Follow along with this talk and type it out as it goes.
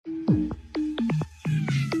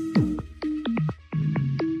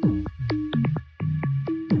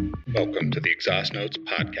Welcome to the Exhaust Notes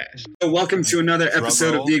Podcast. Welcome to another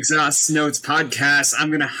episode of the Exhaust Notes Podcast. I'm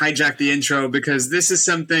going to hijack the intro because this is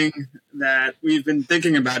something that we've been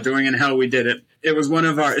thinking about doing and how we did it. It was one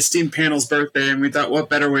of our esteemed panel's birthday, and we thought what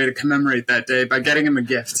better way to commemorate that day by getting him a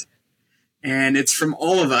gift. And it's from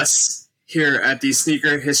all of us here at the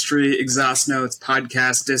Sneaker History Exhaust Notes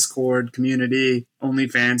Podcast, Discord, community,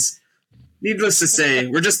 OnlyFans. Needless to say,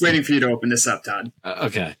 we're just waiting for you to open this up, Todd.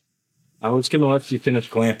 Okay. I was going to let you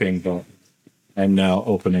finish glamping, but I'm now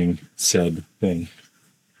opening said thing.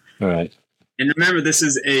 All right. And remember, this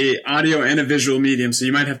is a audio and a visual medium, so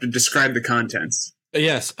you might have to describe the contents.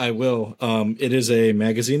 Yes, I will. It is a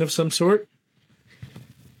magazine of some sort.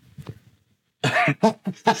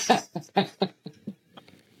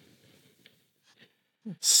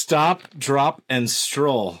 Stop, Drop, and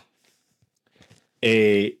Stroll.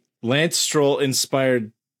 A Lance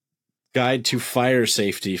Stroll-inspired Guide to Fire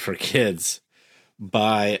Safety for Kids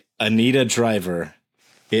by Anita Driver.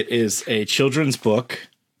 It is a children's book.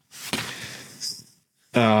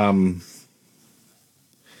 Hey,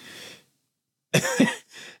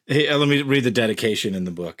 let me read the dedication in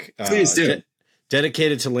the book. Please do.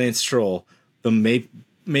 Dedicated to Lance Stroll, the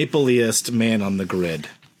mapliest man on the grid.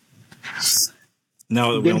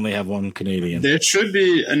 Now that we only have one Canadian. There should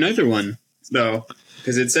be another one, though.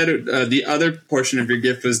 Because it said the other portion of your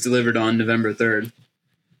gift was delivered on November 3rd.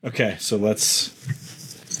 Okay, so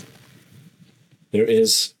there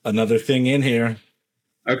is another thing in here.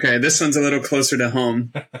 Okay, this one's a little closer to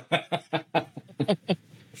home.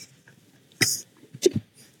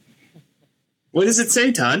 What does it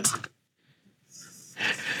say, Todd?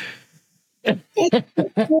 It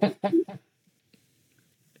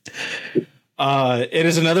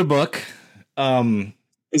is another book.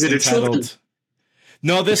 Is it entitled?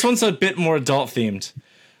 No, this one's a bit more adult themed.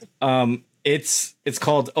 It's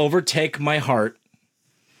called Overtake My Heart.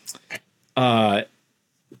 And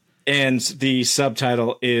the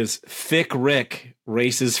subtitle is Thick Rick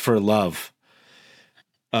Races for Love.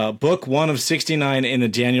 Book 1 of 69 in the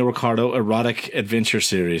Daniel Ricciardo erotic adventure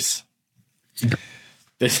series.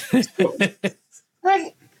 Oh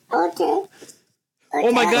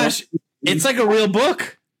my gosh, it's like a real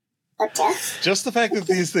book. Just the fact that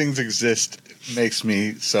these things exist makes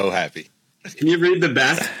me so happy. Can you read the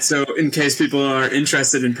back so in case people are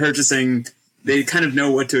interested in purchasing, they kind of know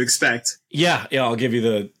what to expect? Yeah, I'll give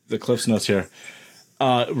you the Cliff's Notes here.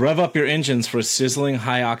 Rev up your engines for sizzling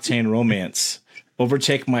high-octane romance.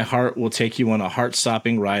 Overtake My Heart will take you on a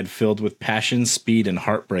heart-stopping ride filled with passion, speed, and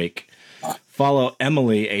heartbreak. Follow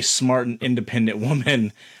Emily, a smart and independent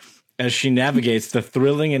woman, as she navigates the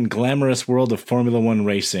thrilling and glamorous world of Formula One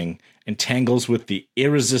racing and tangles with the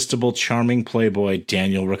irresistible, charming playboy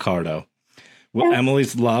Daniel Ricciardo. Will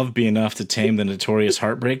Emily's love be enough to tame the notorious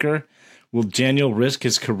heartbreaker? Will Daniel risk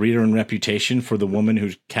his career and reputation for the woman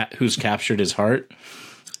who's captured his heart?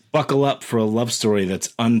 Buckle up for a love story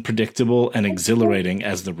that's unpredictable and exhilarating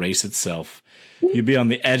as the race itself. You'll be on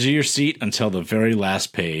the edge of your seat until the very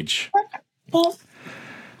last page.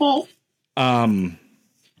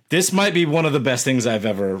 This might be one of the best things I've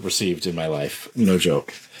ever received in my life. No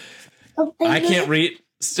joke. I can't wait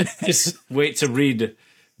to read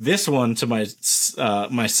this one to my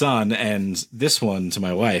son and this one to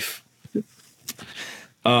my wife.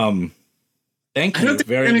 Thank you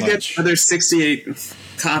very much. Get another 68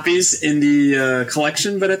 copies in the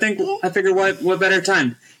collection, but I figure what better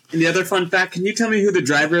time? And the other fun fact: can you tell me who the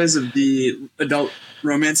driver is of the adult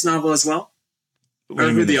romance novel as well, or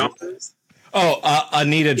who the author is? Oh,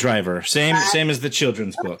 Anita Driver. Same as the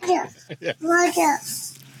children's book. Yeah,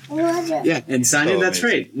 and Sonia, that's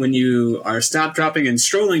right. When you are stop, dropping, and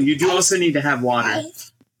strolling, you do also need to have water.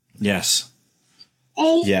 Yes.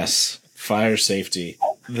 Yes. Fire safety.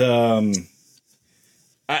 I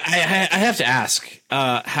have to ask,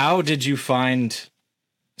 how did you find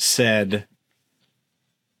said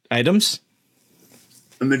items?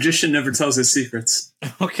 A magician never tells his secrets.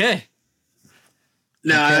 Okay.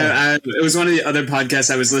 No, okay. It was one of the other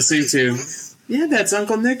podcasts I was listening to. Yeah, that's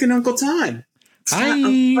Uncle Nick and Uncle Todd. Hi.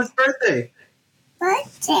 Uncle birthday.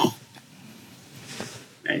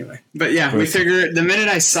 Anyway, but yeah, we figured the minute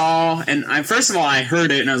I saw, and first of all, I heard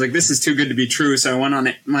it, and I was like, this is too good to be true, so I went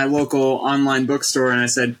on my local online bookstore, and I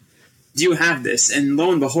said, do you have this? And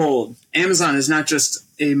lo and behold, Amazon is not just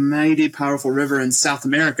a mighty powerful river in South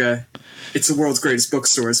America, it's the world's greatest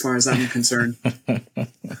bookstore as far as I'm concerned.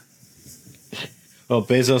 Well,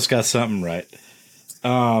 Bezos got something right.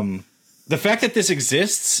 The fact that this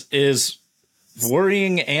exists is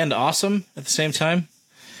worrying and awesome at the same time.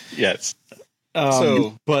 Yes.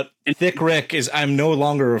 But Thick Rick I'm no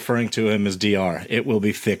longer referring to him as DR. It will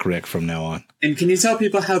be Thick Rick from now on. And can you tell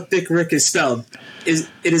people how Thick Rick is spelled? It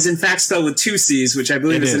is in fact spelled with 2 C's, which I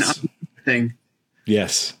believe is an thing.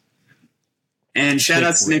 Yes. And shout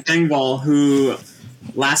out to Nick Engvall, who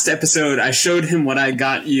last episode I showed him what I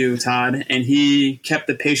got you, Todd, and he kept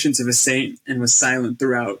the patience of a saint and was silent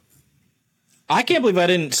throughout. I can't believe I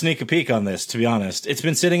didn't sneak a peek on this, to be honest. It's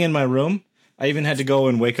been sitting in my room. I even had to go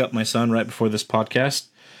and wake up my son right before this podcast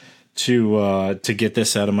to get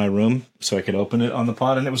this out of my room so I could open it on the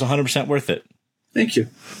pod, and it was 100% worth it. Thank you.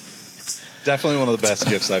 Definitely one of the best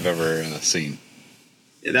gifts I've ever seen.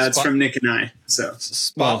 Yeah, that's from Nick and I. So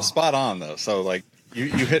spot on though. So like you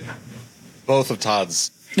hit both of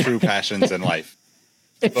Todd's true passions in life.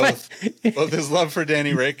 Both his love for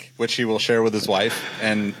Danny Rick, which he will share with his wife,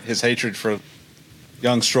 and his hatred for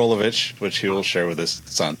young Strolovich, which he will share with his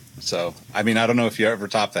son. So, I mean, I don't know if you ever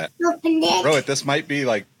top that. Rohit, this might be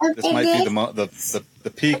the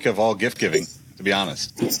peak of all gift giving, to be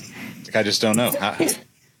honest. Like, I just don't know. I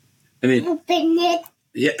mean,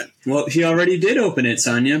 yeah, well, he already did open it,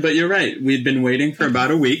 Sonia, but you're right. We'd been waiting for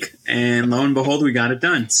about a week, and lo and behold, we got it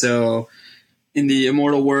done. So, in the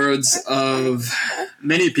immortal words of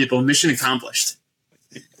many people, mission accomplished.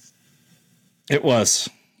 It was.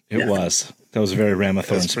 It was. That was a very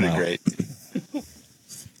Ramathorn smile. Pretty great.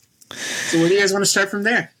 So where do you guys want to start from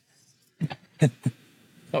there?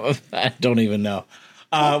 I don't even know.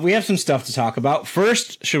 We have some stuff to talk about.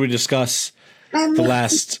 First, should we discuss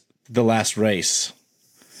the last race?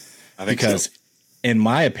 I think because, in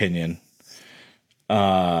my opinion,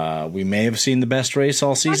 we may have seen the best race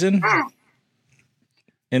all season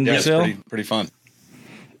in Brazil. It's pretty fun.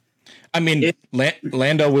 I mean,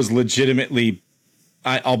 Lando was legitimately,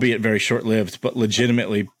 albeit very short-lived, but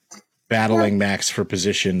legitimately battling Max for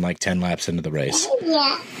position like 10 laps into the race.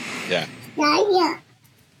 Yeah.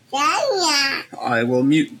 I will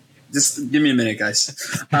mute. Just give me a minute,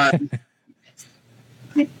 guys.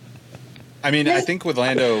 I mean, I think with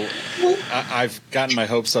Lando, I've gotten my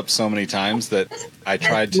hopes up so many times that I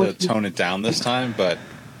tried to tone it down this time, but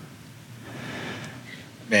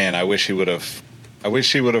man, I wish he would have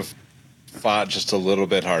fought just a little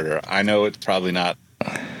bit harder. I know it's probably not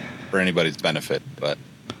for anybody's benefit, but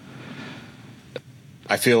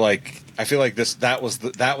I feel like that was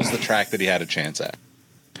the track that he had a chance at.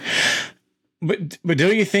 But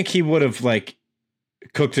don't you think he would have like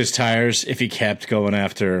cooked his tires if he kept going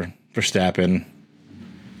after Verstappen?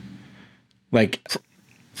 Like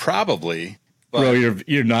probably. Bro,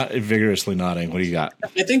 you're not vigorously nodding. What do you got?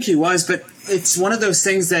 I think he was, but it's one of those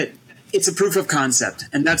things that it's a proof of concept,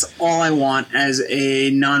 and that's all I want as a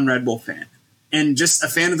non-Red Bull fan and just a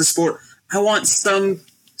fan of the sport. I want some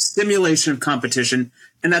stimulation of competition,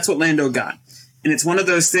 and that's what Lando got. And it's one of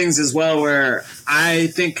those things as well where I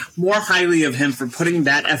think more highly of him for putting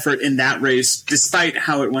that effort in that race, despite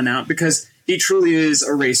how it went out, because he truly is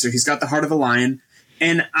a racer. He's got the heart of a lion.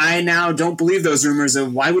 And I now don't believe those rumors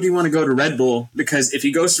of why would he want to go to Red Bull? Because if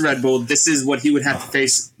he goes to Red Bull, this is what he would have to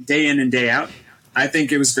face day in and day out. I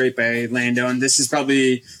think it was great by Lando, and this is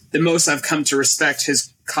probably the most I've come to respect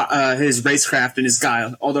his racecraft and his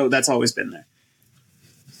guile, although that's always been there.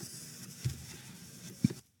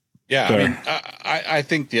 Yeah, I mean, I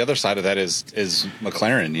think the other side of that is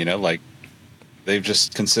McLaren. You know, like they've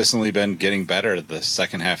just consistently been getting better the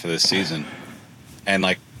second half of this season, and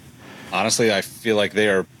like honestly, I feel like they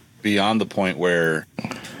are beyond the point where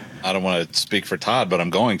I don't want to speak for Todd, but I'm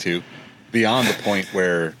going to beyond the point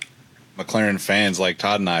where McLaren fans like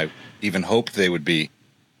Todd and I even hoped they would be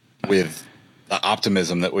with the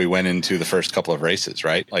optimism that we went into the first couple of races.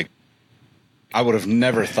 Right, like I would have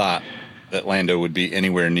never thought that Lando would be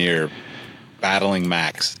anywhere near battling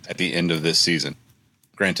Max at the end of this season.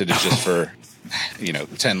 Granted, it's just for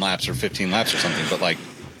 10 laps or 15 laps or something, but like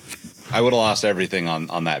I would have lost everything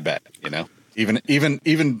on that bet.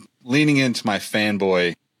 Even leaning into my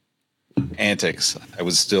fanboy antics, I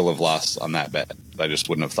would still have lost on that bet. I just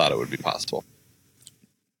wouldn't have thought it would be possible.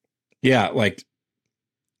 Yeah, like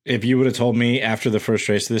if you would have told me after the first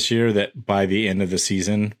race this year that by the end of the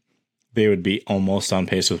season they would be almost on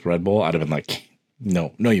pace with Red Bull, I'd have been like,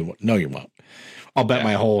 no, you won't. No, you won't. I'll bet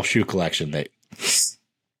my whole shoe collection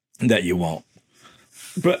that you won't.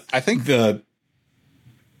 But I think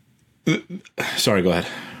sorry, go ahead.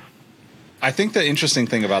 I think the interesting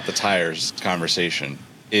thing about the tires conversation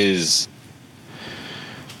is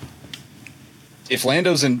if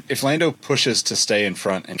Lando pushes to stay in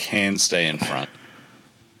front and can stay in front,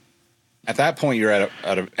 at that point you're at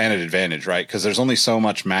an advantage, right? Because there's only so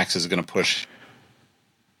much Max is going to push,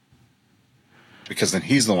 because then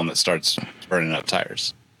he's the one that starts burning up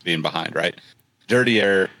tires, being behind, right? dirty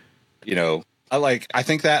air, I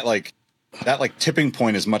think that tipping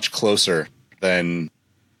point is much closer than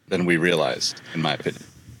we realized, in my opinion.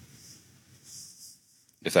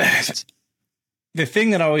 If that makes sense. The thing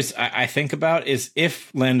that always I think about is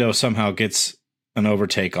if Lando somehow gets an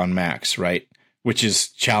overtake on Max, right? Which is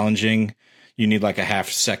challenging. You need like a half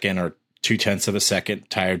second or 0.2 of a second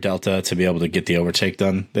tire delta to be able to get the overtake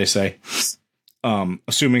done, they say.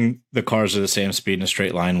 Assuming the cars are the same speed in a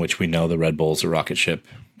straight line, which we know the Red Bull's a rocket ship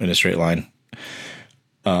in a straight line.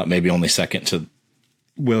 Maybe only second to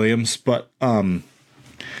Williams, but I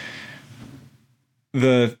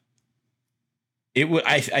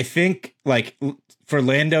think like for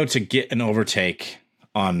Lando to get an overtake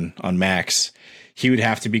on Max, he would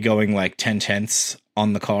have to be going like 0.1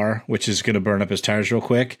 on the car, which is going to burn up his tires real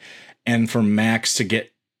quick. And for Max to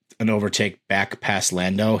get an overtake back past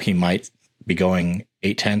Lando, he might be going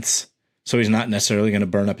 0.8. So he's not necessarily going to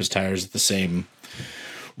burn up his tires at the same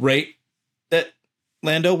rate that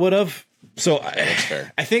Lando would have. So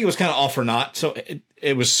I think it was kind of all for naught. So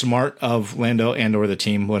it was smart of Lando and or the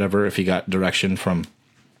team, whatever, if he got direction from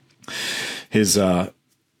his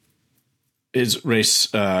race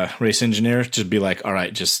engineer to be like, all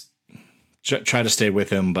right, just try to stay with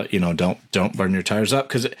him, but don't burn your tires up.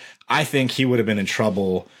 Because I think he would have been in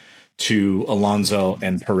trouble to Alonso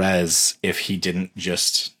and Perez if he didn't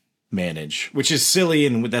just manage, which is silly,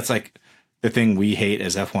 and that's like the thing we hate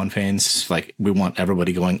as F1 fans. Like, we want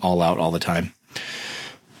everybody going all out all the time.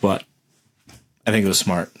 But I think it was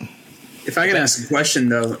smart. If I can ask a question,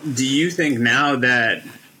 though, do you think now that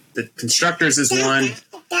the Constructors is one...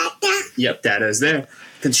 Yep, data is there.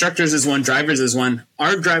 Constructors is one, drivers is one.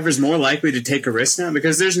 Are drivers more likely to take a risk now?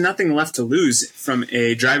 Because there's nothing left to lose from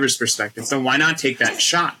a driver's perspective. So why not take that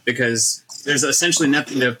shot? Because there's essentially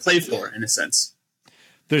nothing to play for, in a sense.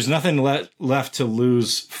 There's nothing left to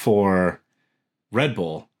lose for Red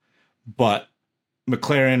Bull, but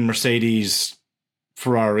McLaren, Mercedes,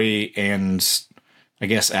 Ferrari, and I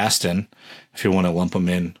guess Aston, if you want to lump them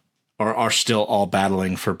in, are still all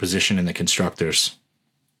battling for position in the Constructors.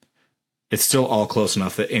 It's still all close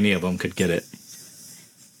enough that any of them could get it.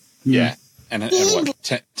 Yeah. And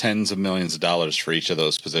what, tens of millions of dollars for each of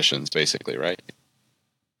those positions, basically, right?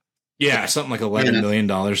 Yeah, something like $11 million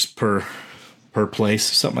per place,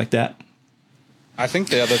 something like that. I think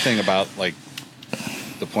the other thing about, like,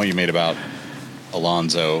 the point you made about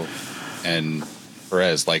Alonso and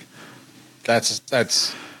Perez, like,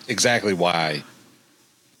 that's exactly why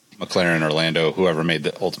McLaren, Orlando, whoever made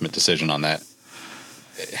the ultimate decision on that,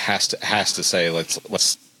 has to say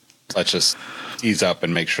let's just ease up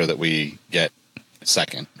and make sure that we get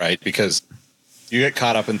second, right? Because you get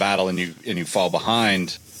caught up in battle and you fall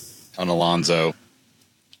behind on Alonso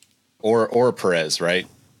or Perez, right?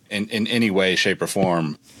 In any way, shape, or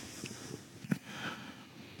form,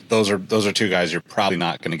 those are two guys you're probably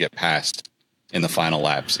not going to get past in the final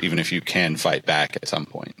laps, even if you can fight back at some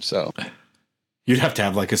point. So you'd have to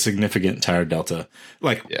have like a significant tire delta,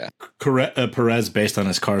 like Perez based on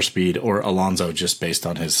his car speed, or Alonso just based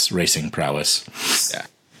on his racing prowess. Yeah,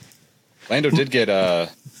 Lando did get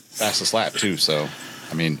fastest lap too, so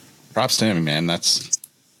I mean, props to him, man. That's,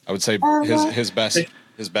 I would say, his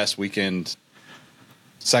best weekend.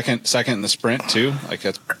 Second in the sprint too. Like,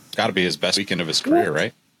 that's got to be his best weekend of his career,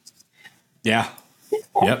 right? Yeah.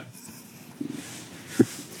 Yep.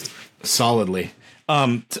 Solidly.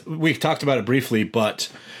 We talked about it briefly, but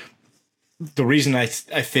the reason I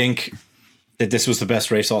think that this was the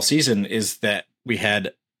best race all season is that we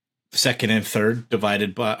had third and fourth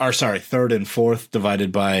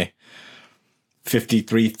divided by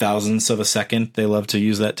 53 thousandths of a second. They love to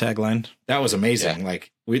use that tagline. That was amazing. Yeah.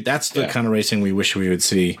 Like, that's the kind of racing we wish we would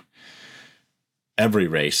see every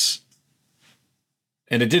race.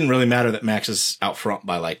 And it didn't really matter that Max is out front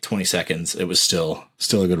by like 20 seconds. It was still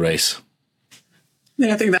a good race.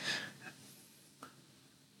 Yeah, I think that.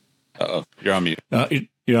 Uh-oh, you're on mute.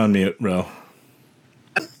 You're on mute, bro.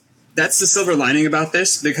 That's the silver lining about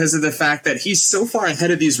this, because of the fact that he's so far ahead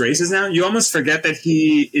of these races now. You almost forget that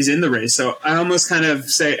he is in the race. So I almost kind of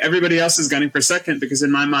say everybody else is gunning for second, because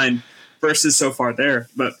in my mind, first is so far there.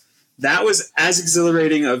 But that was as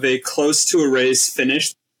exhilarating of a close to a race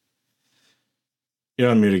finish. You're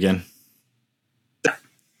on mute again.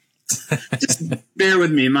 Just bear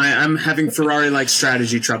with me. I'm having Ferrari-like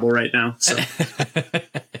strategy trouble right now. So.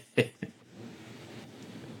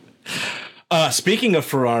 Speaking of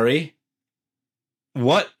Ferrari,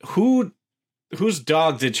 whose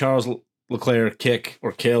dog did Charles Leclerc kick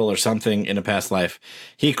or kill or something in a past life?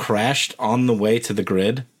 He crashed on the way to the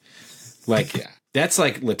grid. Like, that's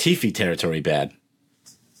like Latifi territory bad.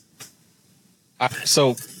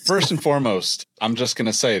 So first and foremost, I'm just going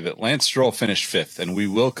to say that Lance Stroll finished 5th, and we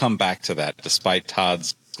will come back to that despite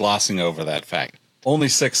Todd's glossing over that fact. Only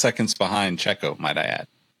 6 seconds behind Checo, might I add.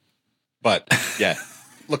 But yeah,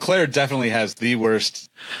 Leclerc definitely has the worst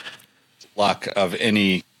luck of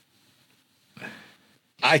any.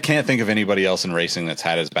 I can't think of anybody else in racing that's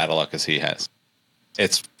had as bad a luck as he has.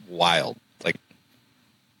 It's wild. Like,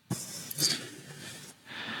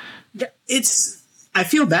 I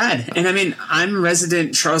feel bad. And I mean, I'm a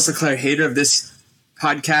resident Charles Leclerc hater of this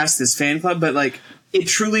podcast, this fan club, but like, it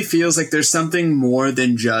truly feels like there's something more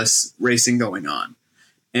than just racing going on.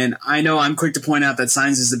 And I know I'm quick to point out that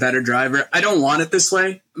Sainz is the better driver. I don't want it this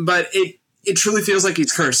way, but it truly feels like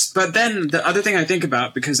he's cursed. But then the other thing I think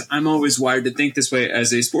about, because I'm always wired to think this way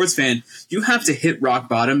as a sports fan, you have to hit rock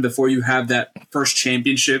bottom before you have that first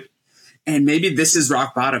championship. And maybe this is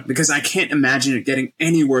rock bottom, because I can't imagine it getting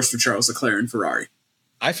any worse for Charles Leclerc and Ferrari.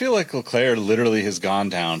 I feel like Leclerc literally has gone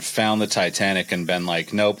down, found the Titanic, and been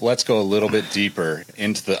like, nope, let's go a little bit deeper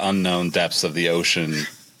into the unknown depths of the ocean.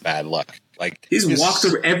 Bad luck. Like, he's walked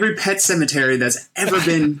through every pet cemetery that's ever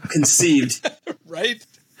been conceived. Right?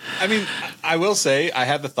 I mean, I will say I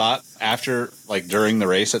had the thought after, like, during the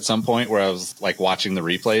race at some point where I was, like, watching the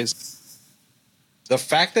replays. The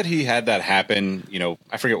fact that he had that happen, you know,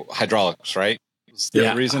 I forget, hydraulics, right? Was the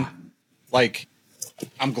other reason? Like,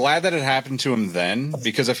 I'm glad that it happened to him then,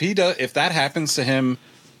 because if that happens to him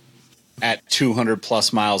at 200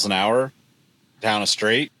 plus miles an hour down a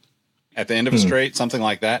straight, at the end of a straight, something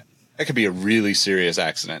like that, that could be a really serious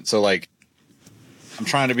accident. So, like, I'm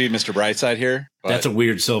trying to be Mr. Brightside here. But that's a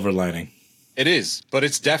weird silver lining. It is, but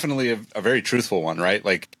it's definitely a very truthful one, right?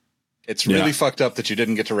 Like, it's really fucked up that you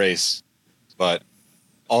didn't get to race, but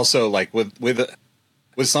also, like, with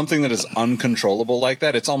something that is uncontrollable like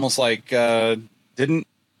that, it's almost like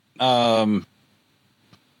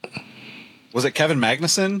was it Kevin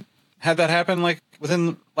Magnussen had that happen, like, within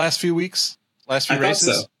the last few weeks, last few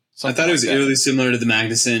races? So. I thought it was eerily similar to the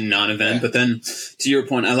Magnussen non-event, but then to your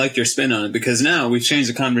point, I like your spin on it, because now we've changed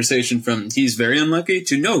the conversation from he's very unlucky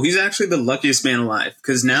to no, he's actually the luckiest man alive.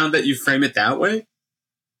 Because now that you frame it that way,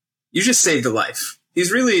 you just saved a life.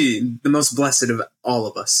 He's really the most blessed of all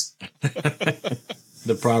of us.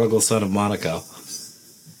 The prodigal son of Monaco.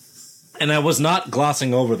 And I was not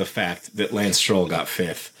glossing over the fact that Lance Stroll got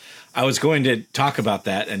 5th. I was going to talk about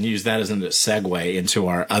that and use that as a segue into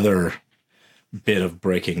our other bit of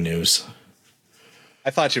breaking news.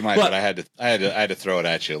 I thought you might, but I had to throw it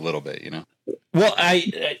at you a little bit, you know. Well,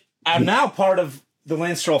 I'm now part of the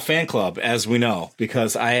Lance Stroll fan club, as we know,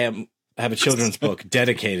 because I have a children's book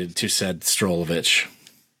dedicated to said Strollovich.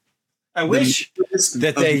 I wish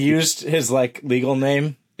that they used his, like, legal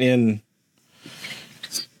name in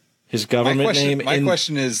his government name. My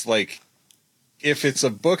question is, like, if it's a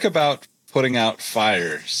book about putting out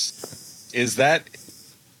fires,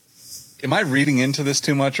 am I reading into this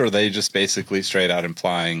too much, or are they just basically straight out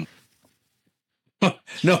implying?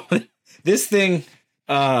 No, this thing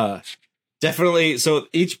definitely. So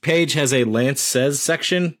each page has a Lance Says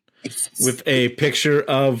section with a picture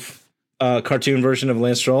of a cartoon version of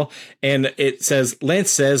Lance Stroll, and it says,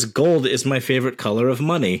 Lance says gold is my favorite color of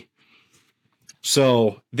money.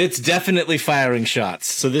 So it's definitely firing shots.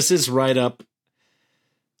 So this is right up.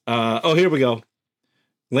 Here we go.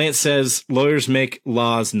 Lance says lawyers make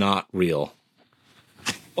laws not real.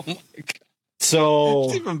 Oh my God. So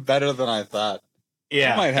it's even better than I thought.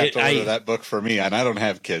 Yeah. I might have to order that book for me, and I don't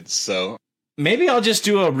have kids, so maybe I'll just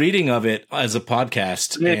do a reading of it as a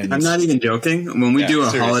podcast. I'm not even joking. When we do a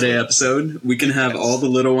holiday episode, we can have all the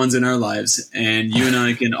little ones in our lives, and you and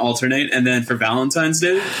I can alternate. And then for Valentine's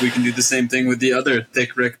Day, we can do the same thing with the other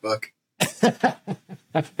Thick Rick book.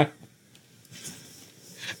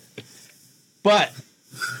 But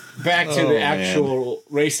back to the actual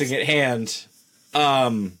racing at hand.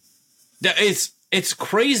 It's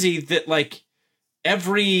crazy that, like,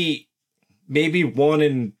 every maybe 1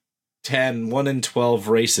 in 10, 1 in 12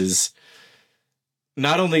 races,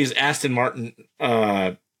 not only is Aston Martin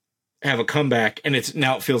have a comeback, and it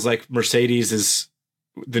feels like Mercedes is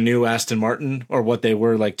the new Aston Martin, or what they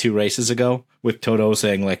were like 2 races ago, with Toto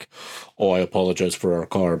saying, like, oh, I apologize for our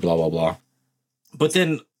car, blah, blah, blah. But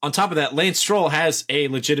then on top of that, Lance Stroll has a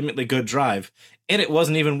legitimately good drive, and it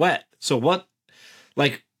wasn't even wet. So what,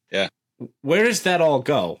 like, where does that all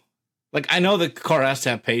go? Like, I know the car has to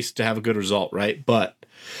have pace to have a good result, right? But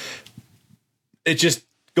it just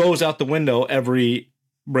goes out the window every,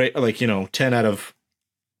 10 out of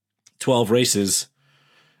 12 races,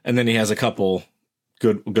 and then he has a couple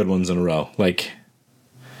good ones in a row. Like,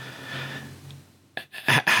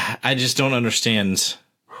 I just don't understand.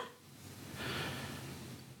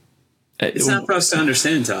 It's not for us to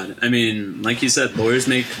understand, Todd. I mean, like you said, lawyers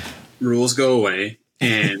make rules go away,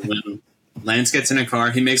 and when Lance gets in a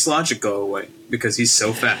car, he makes logic go away because he's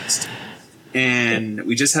so fast. And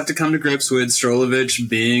we just have to come to grips with Strolovich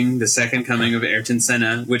being the second coming of Ayrton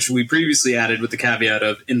Senna, which we previously added with the caveat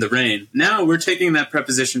of in the rain. Now we're taking that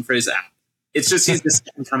preposition phrase out. It's just he's the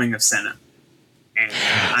second coming of Senna. And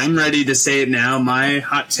I'm ready to say it now. My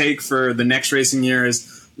hot take for the next racing year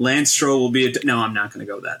is Lance Stroll will be no, I'm not going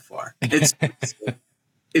to go that far.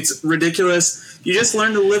 It's ridiculous. You just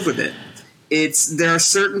learn to live with it. There are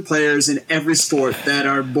certain players in every sport that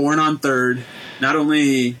are born on third, not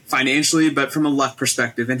only financially, but from a luck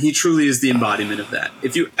perspective, and he truly is the embodiment of that.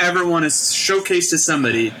 If you ever want to showcase to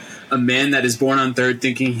somebody a man that is born on third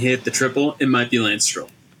thinking he hit the triple, it might be Lance Stroll.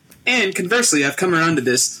 And conversely, I've come around to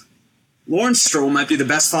this, Lawrence Stroll might be the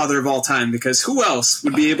best father of all time, because who else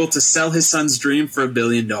would be able to sell his son's dream for $1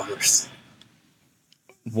 billion?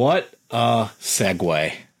 What a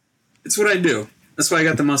segue. It's what I do. That's why I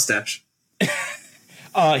got the mustache.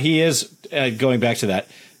 He is, going back to that,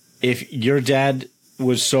 if your dad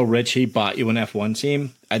was so rich he bought you an F1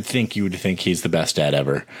 team, I'd think you would think he's the best dad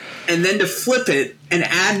ever. And then to flip it and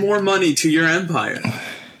add more money to your empire.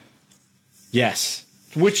 Yes.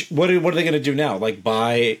 What are they going to do now? Like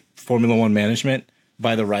buy Formula One management,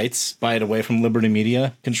 buy the rights, buy it away from Liberty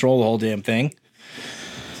Media, control the whole damn thing?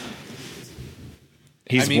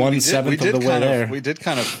 He's 1/7 of the way there. We did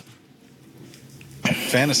kind of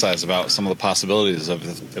fantasize about some of the possibilities of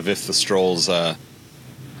if the Strolls,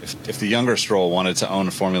 if the younger Stroll wanted to own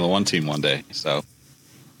a Formula One team one day. So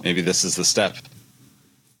maybe this is the step.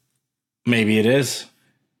 Maybe it is.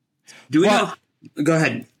 Do we know? Go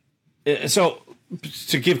ahead. So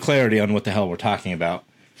to give clarity on what the hell we're talking about,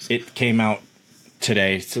 it came out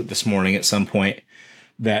today, this morning at some point,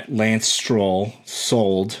 that Lance Stroll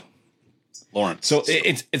sold Lawrence. So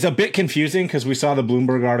it's a bit confusing because we saw the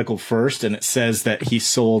Bloomberg article first, and it says that he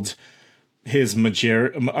sold his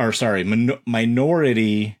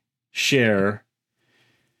minority shares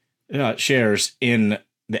in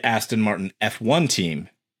the Aston Martin F1 team.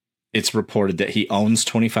 It's reported that he owns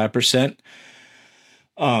 25%.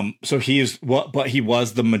 So but he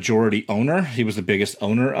was the majority owner. He was the biggest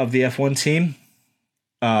owner of the F1 team.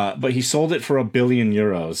 But he sold it for €1 billion,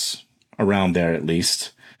 around there at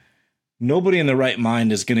least. Nobody in the right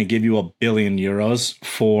mind is going to give you €1 billion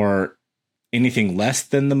for anything less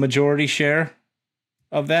than the majority share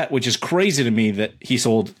of that, which is crazy to me that he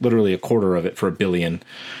sold literally a quarter of it for $1 billion.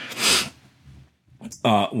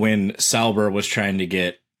 When Sauber was trying to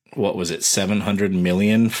get, what was it, 700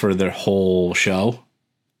 million for their whole show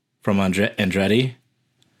from Andretti,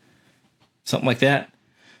 something like that.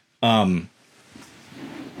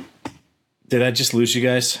 Did I just lose you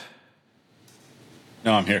guys?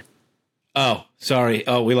 No, I'm here. Oh, sorry.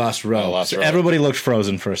 Oh, we lost Ro. Everybody looked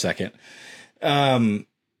frozen for a second. But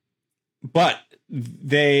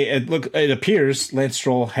it appears Lance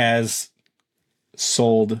Stroll has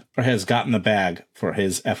sold or has gotten the bag for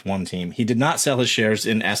his F1 team. He did not sell his shares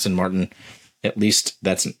in Aston Martin. At least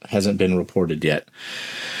that hasn't been reported yet.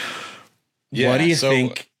 Yeah, what do you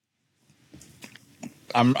think?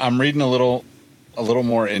 I'm reading a little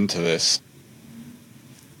more into this,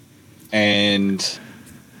 and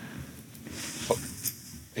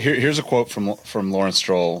here's a quote from Lawrence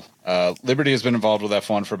Stroll. Liberty has been involved with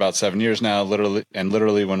F1 for about 7 years now.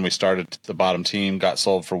 Literally, when we started, the bottom team got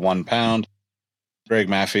sold for £1. Greg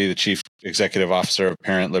Maffei, the chief executive officer of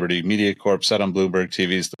parent Liberty Media Corp, said on Bloomberg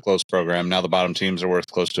TV's The Close program, now the bottom teams are worth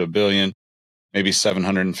close to $1 billion, maybe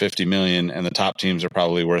 $750 million, and the top teams are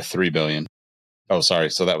probably worth $3 billion. Oh, sorry.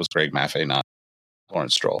 So that was Greg Maffei, not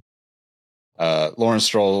Lawrence Stroll. Lawrence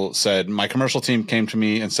Stroll said, my commercial team came to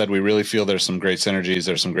me and said, we really feel there's some great synergies.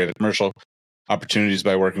 There's some great commercial opportunities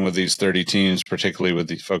by working with these 30 teams, particularly with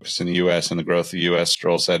the focus in the U.S. and the growth of the U.S.,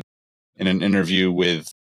 Stroll said in an interview with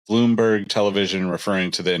Bloomberg Television,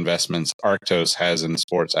 referring to the investments Arctos has in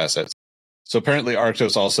sports assets. So apparently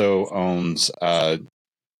Arctos also owns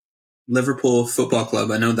Liverpool Football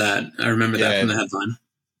Club. I know that. I remember that from the headline.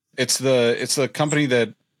 It's the company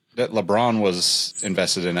that LeBron was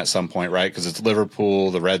invested in at some point, right? Because it's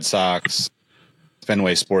Liverpool, the Red Sox,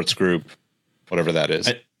 Fenway Sports Group, whatever that is.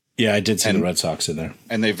 I did see the Red Sox in there,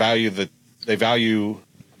 and they value the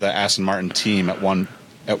Aston Martin team at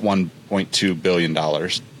 $1.2 billion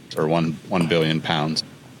or 1 billion pounds.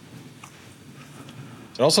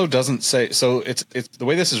 It also doesn't say, so it's the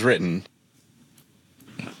way this is written.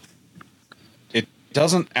 It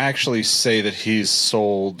doesn't actually say that he's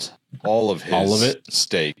sold all of his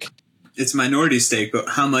stake. It's minority stake, but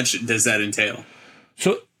how much does that entail?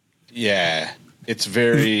 So yeah, it's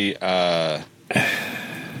very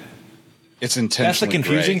it's intentionally that's the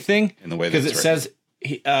confusing thing in the way because it says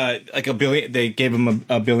he, like $1 billion. They gave him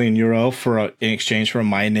 €1 billion in exchange for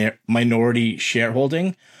a minority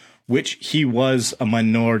shareholding, which he was a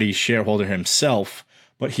minority shareholder himself,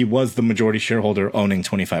 but he was the majority shareholder owning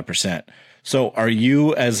 25%. So are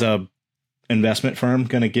you, as a investment firm,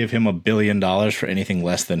 going to give him $1 billion for anything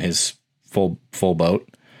less than his full boat?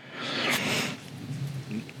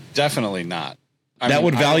 Definitely not. That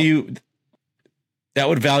would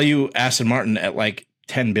value Aston Martin at like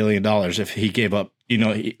 $10 billion if he gave up,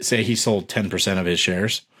 say he sold 10% of his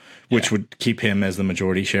shares, which would keep him as the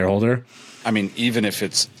majority shareholder. I mean, even if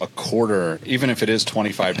it's a quarter, even if it is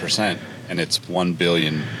 25% and it's £1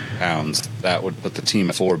 billion, that would put the team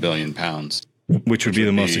at £4 billion, which would be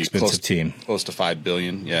the most expensive team, close to $5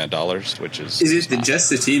 billion, dollars. Which is it just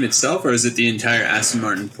the team itself, or is it the entire Aston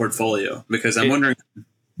Martin portfolio? Because I'm wondering.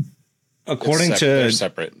 According they're to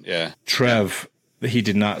separate, Trev, he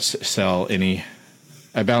did not sell any.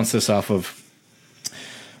 I bounced this off of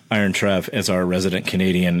Iron Trev as our resident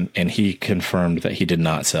Canadian, and he confirmed that he did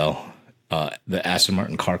not sell the Aston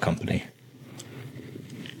Martin car company.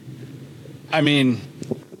 I mean,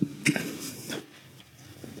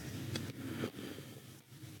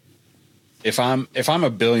 if I'm a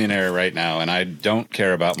billionaire right now and I don't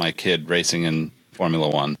care about my kid racing in Formula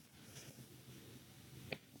One,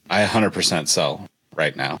 I 100% sell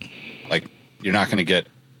right now. Like, you're not going to get,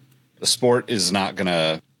 the sport is not going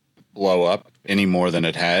to blow up any more than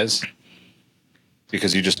it has,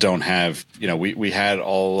 because you just don't have, we had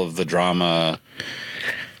all of the drama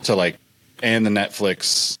to and the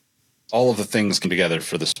Netflix, all of the things come together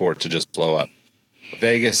for the sport to just blow up.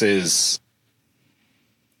 Vegas is,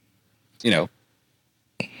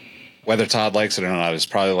 whether Todd likes it or not, is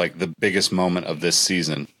probably like the biggest moment of this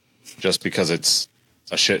season, just because it's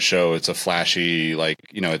a shit show. It's a flashy,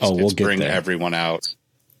 it's bring everyone out.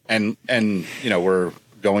 And we're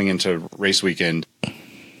going into race weekend,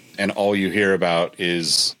 and all you hear about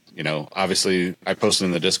is, obviously I posted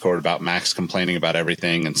in the Discord about Max complaining about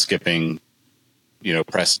everything and skipping,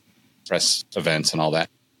 press events and all that.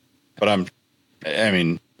 But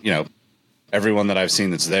everyone that I've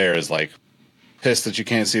seen that's there is like pissed that you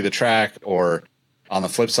can't see the track. Or on the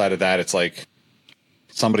flip side of that, it's like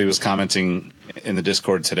somebody was commenting in the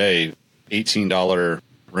Discord today, $18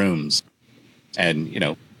 rooms.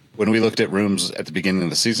 And, when we looked at rooms at the beginning of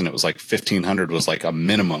the season, it was like 1,500 was like a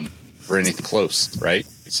minimum for anything close, right?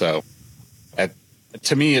 So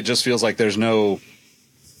to me, it just feels like there's no,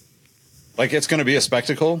 it's going to be a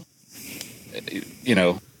spectacle.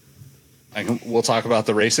 We'll talk about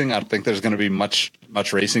the racing. I don't think there's going to be much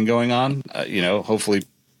racing going on. Hopefully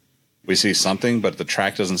we see something, but the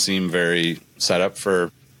track doesn't seem very set up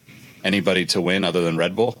for anybody to win other than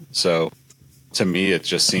Red Bull. So to me, it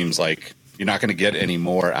just seems like you're not going to get any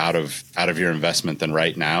more out of your investment than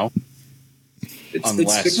right now.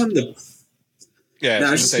 Unless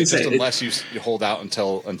you hold out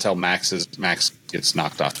until Max gets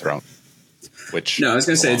knocked off throne. I was going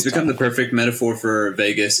to say, it's become the perfect metaphor for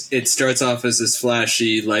Vegas. It starts off as this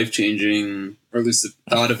flashy, life-changing, or at least the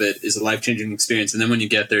thought of it is a life-changing experience. And then when you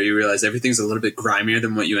get there, you realize everything's a little bit grimier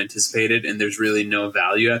than what you anticipated, and there's really no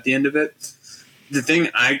value at the end of it. The thing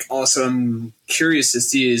I also am curious to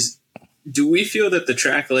see is, do we feel that the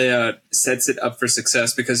track layout sets it up for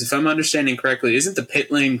success? Because if I'm understanding correctly, isn't the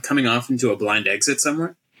pit lane coming off into a blind exit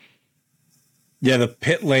somewhere? Yeah, the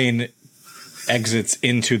pit lane exits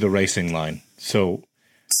into the racing line. So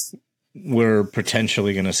we're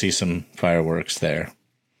potentially going to see some fireworks there.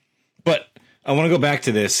 But I want to go back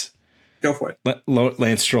to this. Go for it.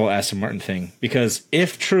 Lance Stroll, Aston Martin thing. Because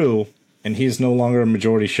if true, and he's no longer a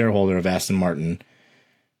majority shareholder of Aston Martin,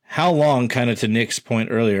 how long, kind of to Nick's point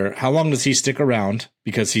earlier, how long does he stick around?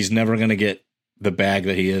 Because he's never going to get the bag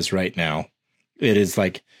that he is right now. It is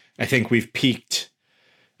like, I think we've peaked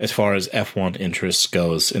as far as F1 interest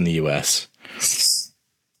goes in the U.S.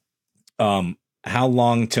 How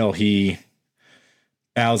long till he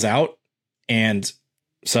bows out, and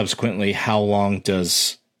subsequently, how long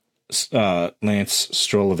does Lance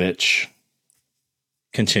Strolovich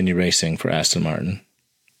continue racing for Aston Martin?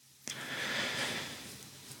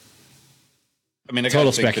 I mean,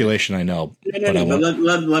 total speculation, I know. But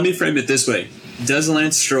let me frame it this way. Does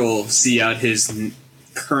Lance Stroll see out his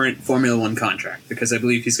current Formula One contract? Because I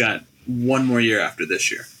believe he's got one more year after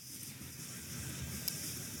this year.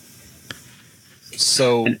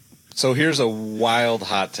 So here's a wild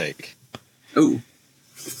hot take. Ooh.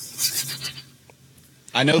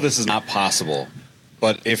 I know this is not possible,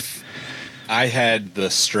 but if I had the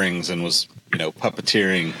strings and was,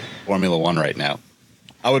 puppeteering Formula One right now,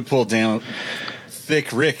 I would pull down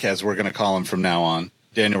Thick Rick, as we're going to call him from now on,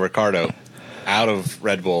 Daniel Ricciardo, out of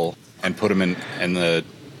Red Bull and put him in the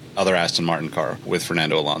other Aston Martin car with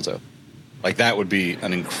Fernando Alonso. Like, that would be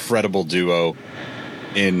an incredible duo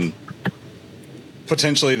in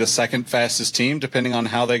potentially the second fastest team, depending on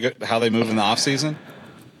how they move in the offseason.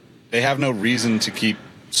 They have no reason to keep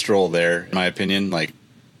Stroll there, in my opinion. Like,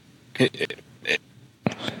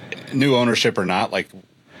 new ownership or not, like,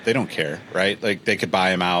 they don't care, right? Like, they could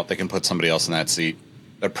buy him out. They can put somebody else in that seat.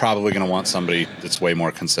 They're probably going to want somebody that's way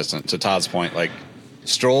more consistent. To Todd's point, like,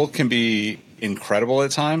 Stroll can be incredible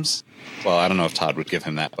at times. Well, I don't know if Todd would give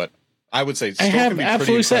him that, but I would say Stroll can be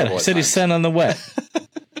absolutely said. I said he's sent on the wet.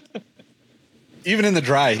 Even in the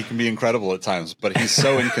dry, he can be incredible at times, but he's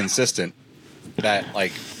so inconsistent that,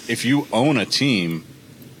 like, if you own a team,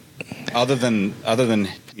 other than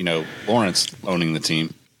Lawrence owning the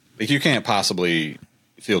team, like, you can't possibly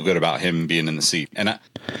feel good about him being in the seat. And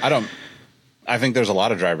I think there's a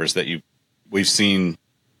lot of drivers that we've seen,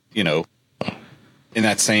 in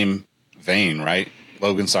that same vein, right?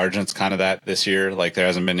 Logan Sargent's kind of that this year. Like, there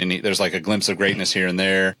hasn't been there's like a glimpse of greatness here and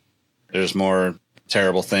there. There's more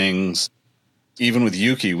terrible things. Even with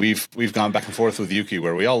Yuki, we've gone back and forth with Yuki,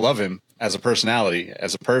 where we all love him as a personality,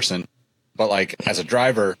 as a person, but, like, as a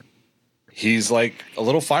driver, he's like a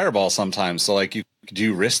little fireball sometimes. So, like, do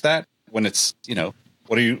you risk that when it's,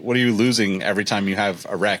 what are you losing every time you have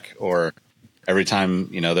a wreck, or every time,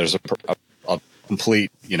 there's a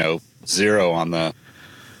complete, zero on the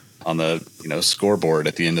scoreboard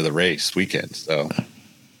at the end of the race weekend. So,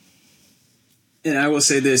 and I will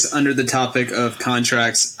say this, under the topic of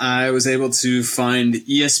contracts, I was able to find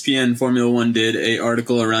ESPN Formula One did a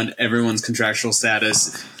article around everyone's contractual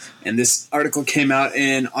status. And this article came out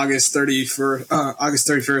in August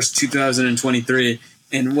 31st, 2023.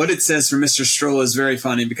 And what it says for Mr. Stroll is very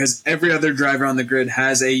funny, because every other driver on the grid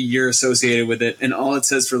has a year associated with it. And all it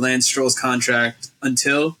says for Lance Stroll's contract,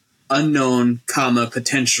 until unknown,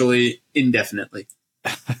 potentially indefinitely.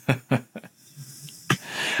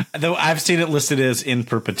 Though I've seen it listed as in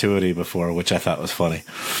perpetuity before, which I thought was funny.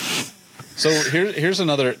 So here's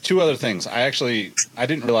two other things. I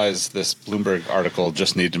didn't realize this Bloomberg article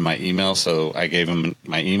just needed my email, so I gave him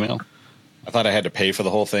my email. I thought I had to pay for the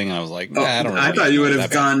whole thing, and I was like, nah, I don't really. I thought you would have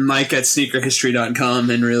gone Mike at sneakerhistory.com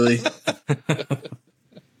and really.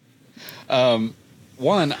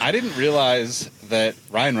 One, I didn't realize that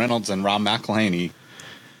Ryan Reynolds and Rob McElhaney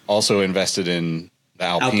also invested in the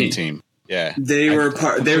Alpine team. Yeah, they were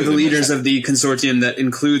the leaders of the consortium that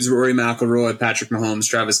includes Rory McIlroy, Patrick Mahomes,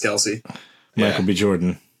 Travis Kelce, Michael B.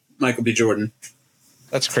 Jordan.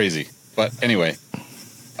 That's crazy. But anyway,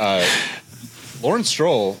 Lawrence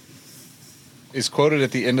Stroll is quoted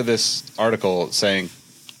at the end of this article saying,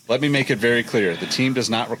 "Let me make it very clear. The team does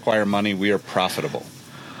not require money. We are profitable."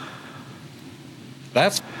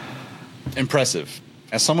 That's impressive.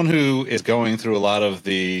 As someone who is going through a lot of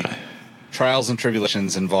the trials and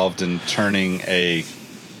tribulations involved in turning a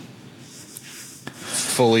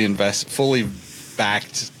fully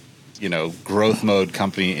backed, growth mode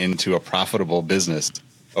company into a profitable business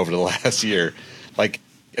over the last year, like,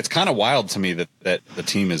 it's kind of wild to me that the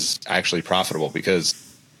team is actually profitable, because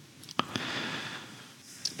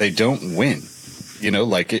they don't win.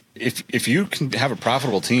 Like, if you can have a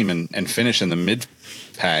profitable team and finish in the mid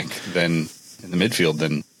pack, then in the midfield,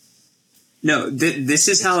 then no. This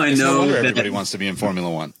is how I know that everybody wants to be in Formula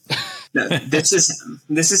One. No, this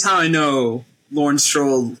is how I know Lawrence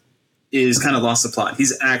Stroll is kind of lost the plot.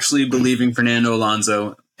 He's actually believing Fernando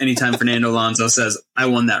Alonso anytime Fernando Alonso says, "I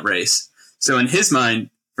won that race." So in his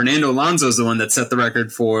mind, Fernando Alonso is the one that set the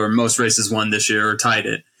record for most races won this year, or tied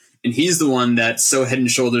it. And he's the one that's so head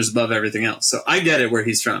and shoulders above everything else. So I get it where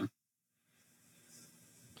he's from.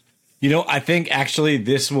 I think actually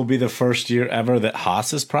this will be the first year ever that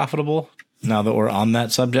Haas is profitable, now that we're on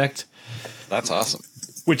that subject. That's awesome.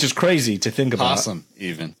 Which is crazy to think about. Awesome,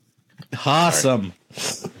 even. Awesome.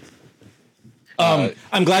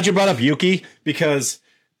 I'm glad you brought up Yuki, because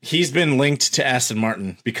he's been linked to Aston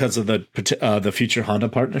Martin because of the future Honda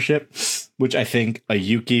partnership, which I think a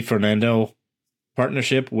Yuki Fernando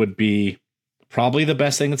partnership would be probably the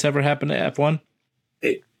best thing that's ever happened to F1.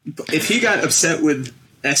 If he got upset with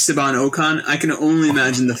Esteban Ocon, I can only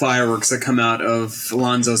imagine the fireworks that come out of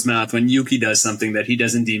Alonso's mouth when Yuki does something that he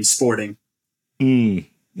doesn't deem sporting.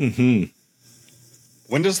 Mm-hmm.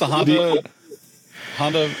 When does the Honda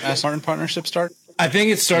Aston Martin partnership start? I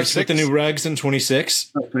think it starts 26? with the new regs in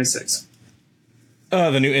 26. 26.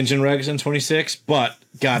 The new engine regs in 26. But,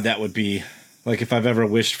 God, that would be, like, if I've ever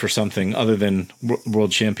wished for something other than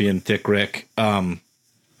world champion Dick Rick,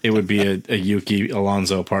 it would be a Yuki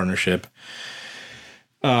Alonso partnership.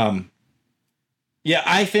 Yeah,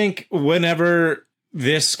 I think whenever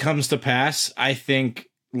this comes to pass, I think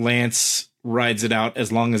Lance rides it out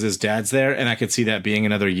as long as his dad's there, and I could see that being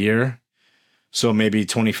another year. So maybe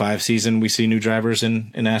 25 season, we see new drivers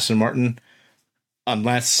in Aston Martin,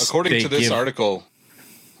 unless according to this article.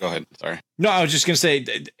 Go ahead. Sorry. No, I was just going to say,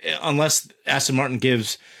 unless Aston Martin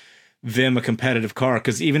gives them a competitive car,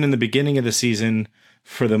 because even in the beginning of the season,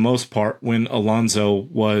 for the most part, when Alonso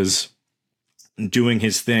was doing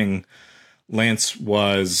his thing, Lance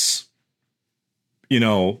was,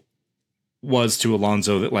 was to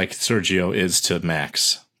Alonso that like Sergio is to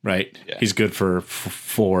Max, right? Yeah. He's good for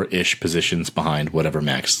 4-ish positions behind whatever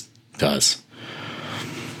Max does.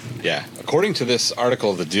 Yeah. According to this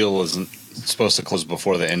article, the deal isn't supposed to close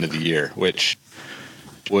before the end of the year, which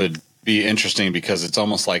would be interesting because it's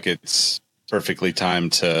almost like it's perfectly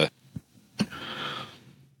timed to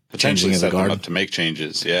potentially set them up to make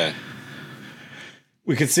changes. Yeah.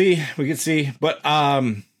 We could see, but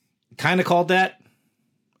kind of called that.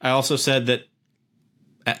 I also said that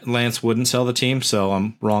Lance wouldn't sell the team, so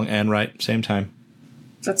I'm wrong and right same time.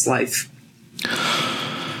 That's life.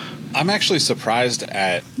 I'm actually surprised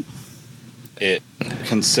at it,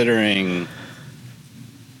 considering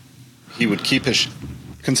he would keep his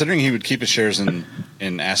shares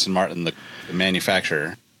in Aston Martin, the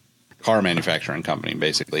manufacturer, car manufacturing company,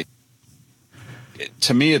 basically.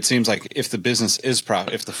 To me, it seems like if the business is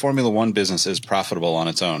if the Formula One business is profitable on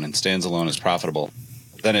its own and stands alone as profitable,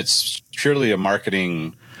 then it's purely a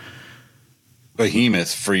marketing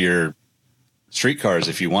behemoth for your street cars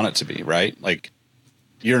if you want it to be, right? Like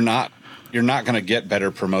you're not going to get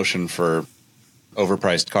better promotion for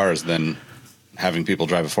overpriced cars than having people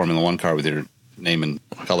drive a Formula One car with your name and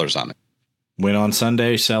colors on it. Win on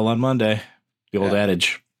Sunday, sell on Monday. The old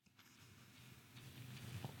adage.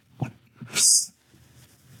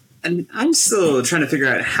 And I'm still trying to figure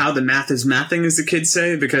out how the math is mathing, as the kids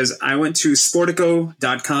say, because I went to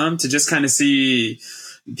Sportico.com to just kind of see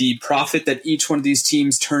the profit that each one of these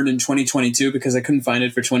teams turned in 2022 because I couldn't find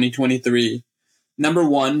it for 2023. Number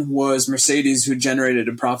one was Mercedes, who generated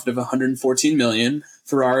a profit of $114 million.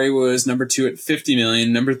 Ferrari was number two at $50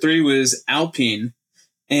 million. Number three was Alpine.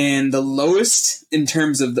 And the lowest in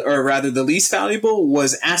terms of, the least valuable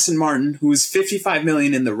was Aston Martin, who was $55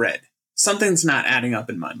 million in the red. Something's not adding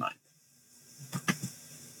up in my mind.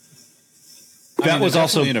 That was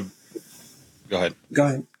also. Go ahead.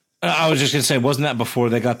 I was just going to say, wasn't that before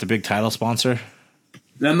they got the big title sponsor?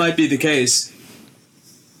 That might be the case.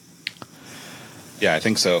 Yeah, I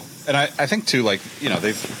think so. And I think too, like,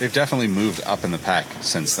 they've definitely moved up in the pack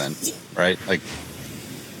since then, right? Like,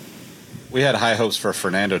 we had high hopes for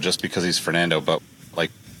Fernando just because he's Fernando, but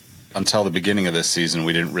like until the beginning of this season,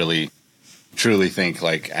 we didn't really truly think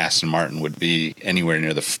like Aston Martin would be anywhere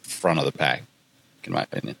near the front of the pack, in my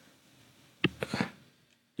opinion.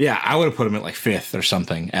 Yeah, I would have put him at like fifth or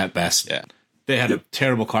something at best. Yeah, they had a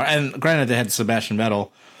terrible car, and granted, they had Sebastian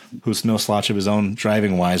Vettel, who's no slouch of his own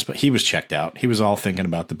driving wise, but he was checked out. He was all thinking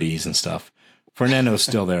about the bees and stuff. Fernando's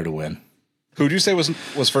still there to win. Who would you say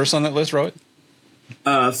was first on that list, Rohit?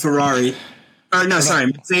 Ferrari.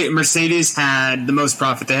 Mercedes had the most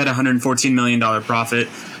profit. They had $114 million profit.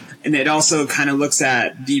 And it also kind of looks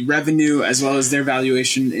at the revenue as well as their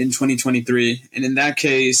valuation in 2023. And in that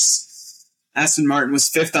case, Aston Martin was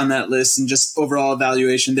fifth on that list, and just overall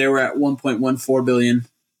valuation, they were at $1.14 billion.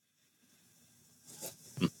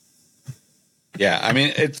 Yeah, I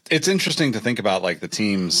mean, it's interesting to think about like the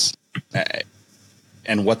teams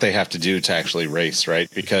and what they have to do to actually race, right?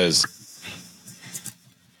 Because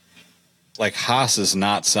like Haas is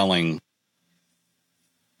not selling,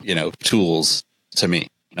 tools to me,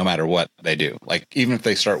 no matter what they do. Like even if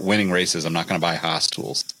they start winning races, I'm not going to buy Haas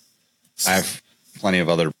tools. I have plenty of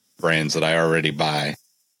other brands that I already buy,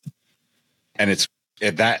 and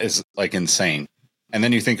that is like insane. And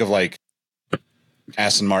then you think of like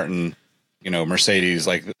Aston Martin, Mercedes,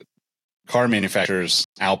 like car manufacturers,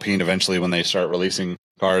 Alpine eventually when they start releasing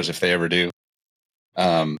cars, if they ever do.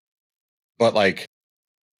 But like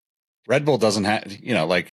Red Bull doesn't have,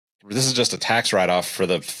 this is just a tax write-off for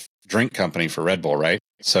the drink company for Red Bull, right?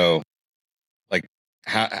 So like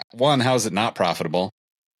how is it not profitable?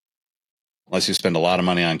 Unless you spend a lot of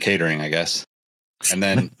money on catering, I guess. And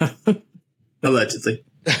then allegedly.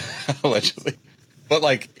 But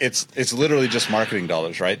like it's literally just marketing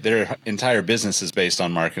dollars, right? Their entire business is based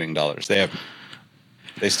on marketing dollars. They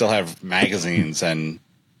still have magazines and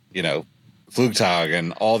Flugtag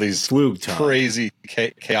and all these crazy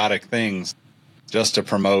chaotic things just to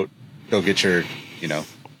promote. Go get your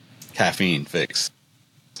caffeine fix,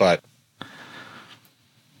 but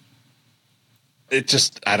it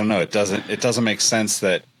just I don't know. It doesn't make sense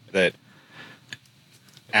that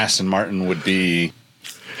Aston Martin would be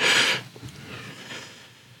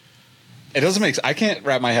It doesn't make. I can't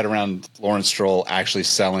wrap my head around Lawrence Stroll actually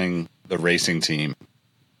selling the racing team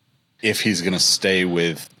if he's going to stay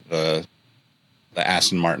with the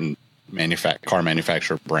Aston Martin car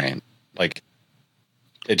manufacturer brand. Like,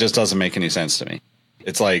 it just doesn't make any sense to me.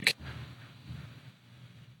 It's like,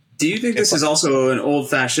 do you think this is also an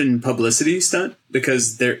old-fashioned publicity stunt?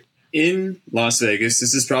 Because they're in Las Vegas.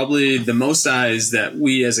 This is probably the most eyes that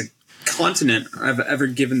we as a continent have ever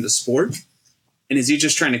given the sport. And is he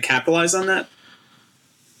just trying to capitalize on that?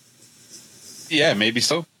 Yeah, maybe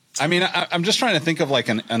so. I mean, I'm just trying to think of like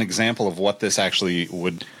an example of what this actually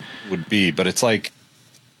would be. But it's like,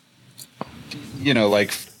 you know,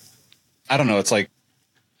 like, I don't know. It's like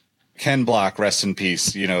Ken Block, rest in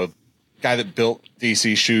peace, you know, guy that built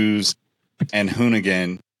DC shoes and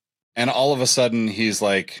Hoonigan. And all of a sudden he's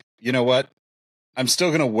like, you know what? I'm still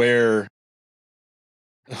going to wear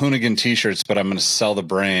Hoonigan t-shirts, but I'm going to sell the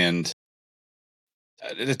brand.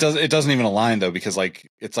 It doesn't even align though, because like,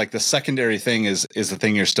 it's like the secondary thing is the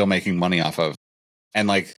thing you're still making money off of. And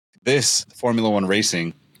like this Formula One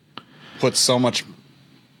racing puts so much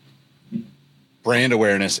brand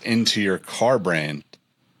awareness into your car brand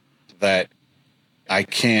that I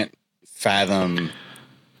can't fathom,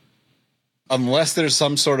 unless there's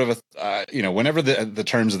some sort of a, you know, whenever the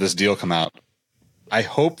terms of this deal come out, I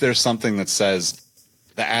hope there's something that says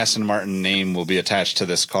the Aston Martin name will be attached to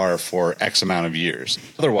this car for X amount of years.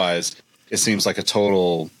 Otherwise, it seems like a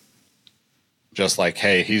total, just like,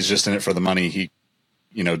 hey, he's just in it for the money. He,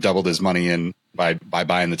 you know, doubled his money in by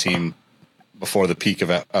buying the team before the peak of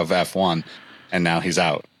F1, and now he's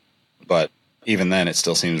out. But even then, it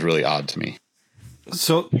still seems really odd to me.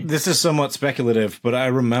 So this is somewhat speculative, but I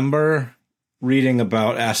remember reading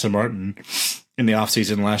about Aston Martin in the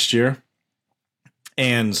offseason last year,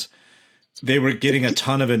 and they were getting a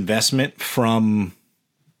ton of investment from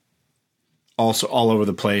also all over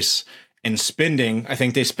the place and spending. I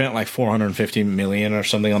think they spent like $450 million or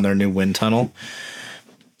something on their new wind tunnel.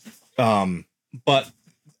 But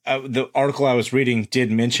the article I was reading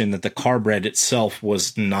did mention that the car brand itself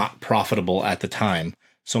was not profitable at the time.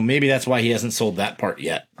 So maybe that's why he hasn't sold that part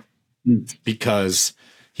yet, because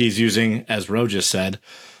he's using, as Ro just said,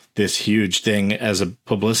 this huge thing as a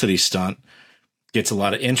publicity stunt. Gets a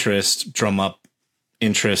lot of interest, drum up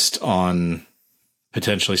interest on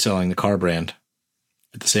potentially selling the car brand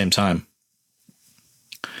at the same time.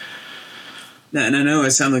 And I know I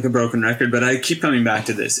sound like a broken record, but I keep coming back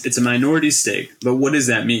to this. It's a minority stake, but what does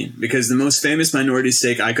that mean? Because the most famous minority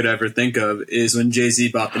stake I could ever think of is when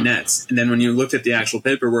Jay-Z bought the Nets. And then when you looked at the actual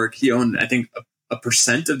paperwork, he owned, I think, a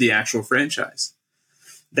percent of the actual franchise.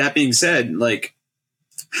 That being said, like,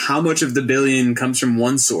 how much of the billion comes from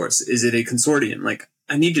one source? Is it a consortium? Like,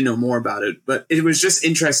 I need to know more about it. But it was just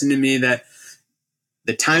interesting to me that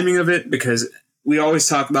the timing of it, because we always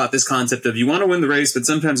talk about this concept of you want to win the race, but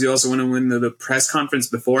sometimes you also want to win the press conference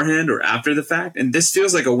beforehand or after the fact. And this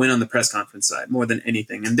feels like a win on the press conference side more than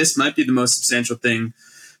anything. And this might be the most substantial thing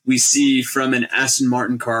we see from an Aston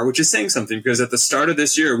Martin car, which is saying something, because at the start of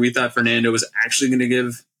this year, we thought Fernando was actually going to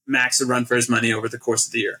give Max a run for his money over the course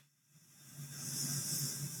of the year.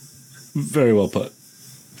 Very well put.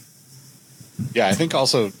 Yeah, I think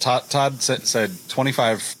also Todd said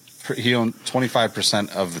 25. He owned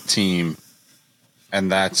 25% of the team,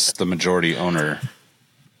 and that's the majority owner,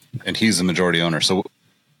 and he's the majority owner. So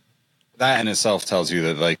that in itself tells you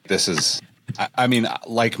that, like, this is, I mean,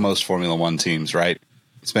 like most Formula One teams, right?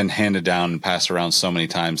 It's been handed down and passed around so many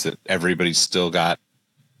times that everybody's still got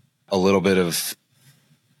a little bit of,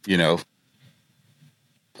 you know,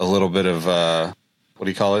 what do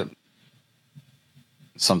you call it?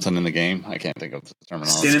 Something in the game. I can't think of the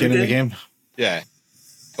terminology. Skin in the game. Yeah,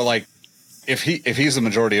 but like, if he's the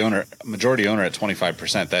majority owner at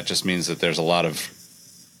 25%, that just means that there's a lot of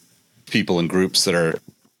people and groups that are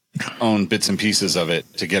own bits and pieces of it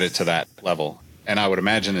to get it to that level. And I would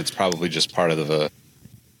imagine it's probably just part of the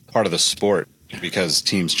sport, because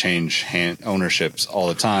teams change ownerships all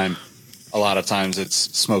the time. A lot of times it's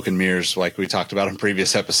smoke and mirrors, like we talked about in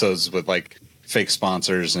previous episodes, with like fake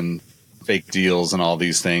sponsors and fake deals and all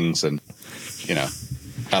these things. And, you know,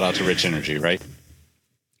 shout out to Rich Energy, right?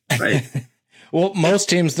 Right. Well, most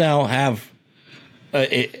teams now have,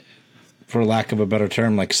 for lack of a better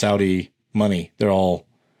term, like Saudi money. They're all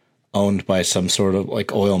owned by some sort of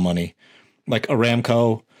like oil money. Like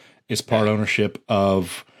Aramco is part ownership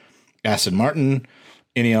of Aston Martin.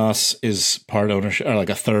 Ineos is part ownership, or like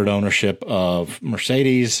a third ownership of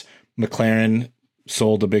Mercedes. McLaren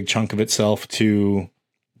sold a big chunk of itself to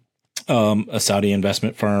a Saudi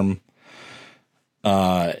investment firm.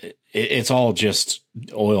 It's all just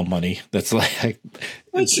oil money. That's like,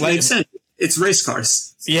 which makes sense. It's race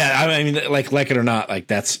cars. Yeah, I mean, like it or not, like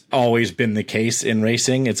that's always been the case in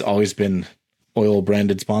racing. It's always been oil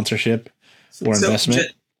branded sponsorship or investment.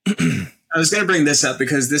 I was going to bring this up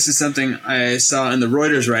because this is something I saw in the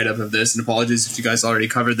Reuters write-up of this, and apologies if you guys already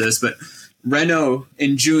covered this, but Renault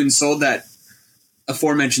in June sold that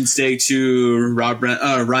aforementioned stake to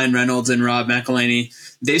Ryan Reynolds and Rob McElhenney.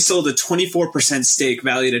 They sold a 24% stake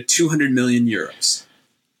valued at 200 million euros.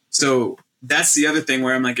 So that's the other thing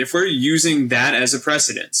where I'm like, if we're using that as a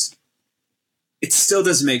precedence, it still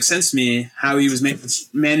doesn't make sense to me how he was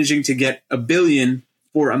managing to get $1 billion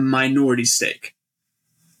for a minority stake.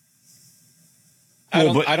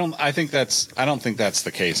 I don't think that's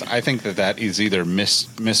the case. I think that is either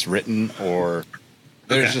miswritten or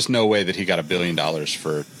there's just no way that he got $1 billion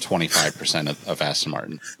for 25% of Aston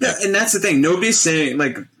Martin. Yeah, and that's the thing. Nobody's saying,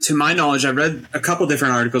 like, to my knowledge, I've read a couple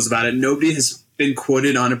different articles about it. Nobody has been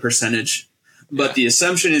quoted on a percentage. But the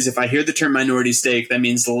assumption is if I hear the term minority stake, that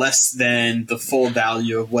means less than the full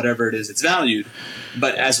value of whatever it is it's valued.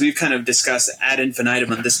 But as we've kind of discussed ad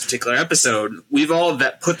infinitum on this particular episode, we've all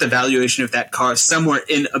put the valuation of that car somewhere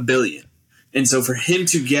in $1 billion. And so for him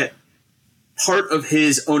to get part of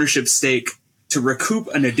his ownership stake to recoup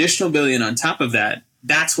an additional $1 billion on top of that,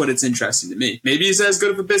 that's what it's interesting to me. Maybe he's as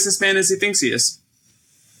good of a businessman as he thinks he is.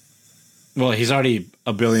 Well, he's already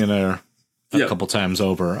a billionaire a couple times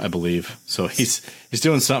over, I believe. So he's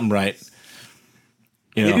doing something right.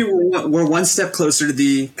 Maybe we're one step closer to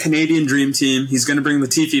the Canadian Dream Team. He's going to bring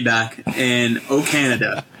Latifi back, and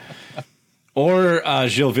Canada. Or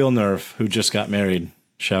Gilles Villeneuve, who just got married.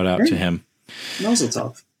 Shout out to him. Mazel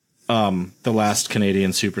tov. The last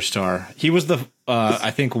Canadian superstar. He was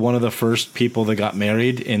I think one of the first people that got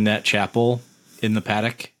married in that chapel in the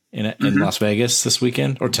paddock in Las Vegas this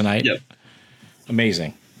weekend or tonight. Yep.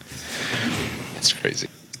 Amazing. It's crazy.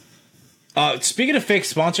 Speaking of fake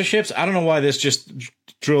sponsorships, I don't know why this just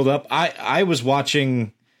drilled up. I was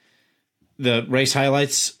watching the race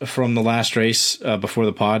highlights from the last race before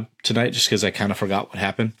the pod tonight, just because I kind of forgot what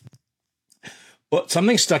happened. But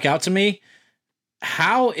something stuck out to me.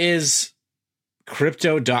 How is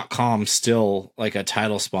Crypto.com still like a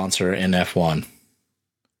title sponsor in F1?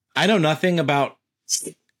 I know nothing about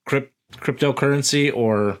cryptocurrency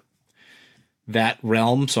or that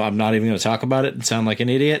realm, so I'm not even going to talk about it and sound like an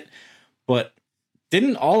idiot. But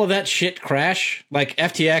didn't all of that shit crash? Like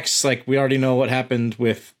FTX, like we already know what happened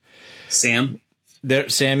with Sammy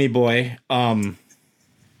boy. How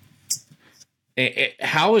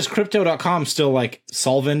is Crypto.com still like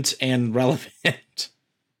solvent and relevant?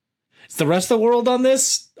 Is the rest of the world on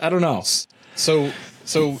this? I don't know. So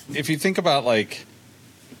if you think about like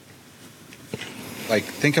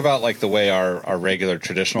the way our regular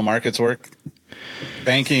traditional markets work,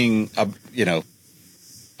 banking,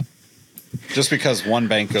 just because one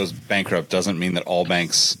bank goes bankrupt doesn't mean that all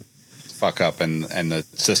banks fuck up and the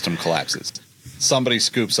system collapses. Somebody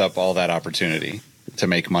scoops up all that opportunity to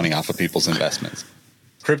make money off of people's investments.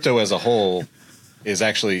 Crypto as a whole is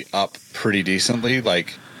actually up pretty decently.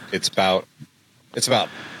 Like it's about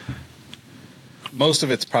most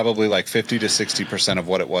of it's probably like 50 to 60% of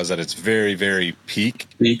what it was at its very, very peak.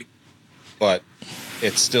 But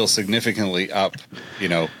it's still significantly up,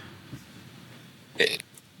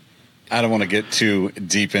 I don't want to get too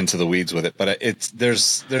deep into the weeds with it, but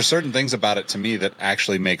there's certain things about it to me that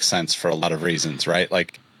actually make sense for a lot of reasons, right?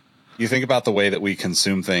 Like you think about the way that we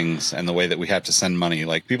consume things and the way that we have to send money,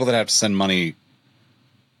 like people that have to send money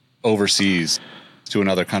overseas to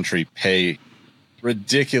another country pay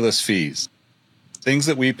ridiculous fees. Things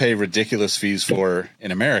that we pay ridiculous fees for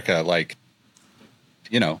in America, like,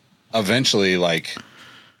 eventually like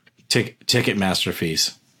Ticketmaster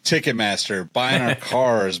fees. Ticketmaster, buying our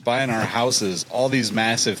cars, buying our houses, all these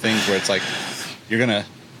massive things where it's like you're going to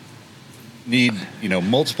need,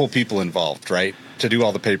 multiple people involved, right, to do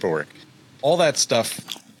all the paperwork. All that stuff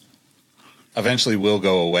eventually will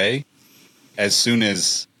go away as soon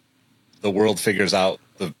as the world figures out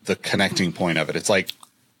the connecting point of it. It's like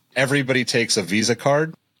everybody takes a Visa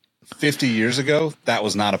card. 50 years ago, that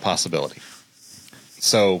was not a possibility.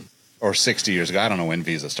 So, or 60 years ago, I don't know when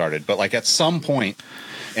Visa started, but like at some point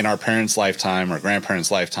in our parents' lifetime or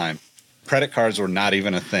grandparents' lifetime, credit cards were not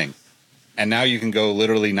even a thing. And now you can go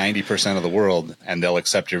literally 90% of the world and they'll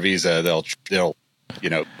accept your Visa. They'll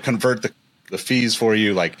convert the fees for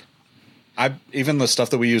you. Like even the stuff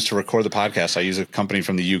that we use to record the podcast, I use a company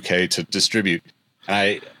from the UK to distribute. And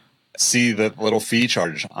I see the little fee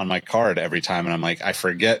charge on my card every time. And I'm like, I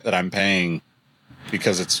forget that I'm paying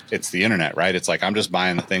because it's the internet, right? It's like, I'm just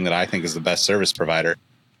buying the thing that I think is the best service provider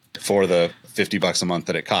for the $50 a month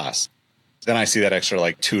that it costs. then I see that extra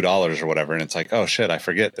like $2 or whatever, and it's like, oh shit, I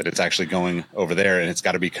forget that it's actually going over there, and it's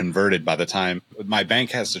got to be converted by the time my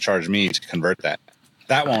bank has to charge me to convert that.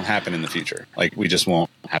 That won't happen in the future. Like, we just won't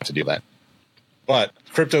have to do that. But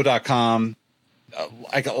crypto.com,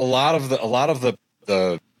 like a lot of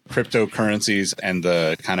the cryptocurrencies and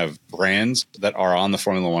the kind of brands that are on the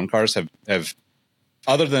Formula One cars have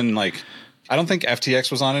other than like, I don't think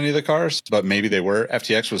FTX was on any of the cars, but maybe they were.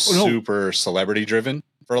 FTX was super celebrity driven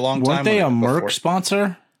for a long time. Weren't they a Merck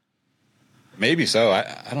sponsor? Maybe so.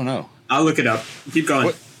 I don't know. I'll look it up. Keep going.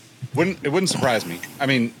 It wouldn't surprise me. I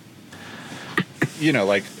mean, you know,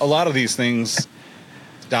 like a lot of these things,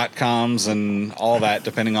 .coms and all that,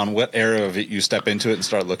 depending on what era of it you step into it and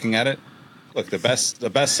start looking at it. Look, the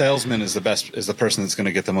best salesman is the person that's going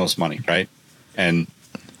to get the most money, right? And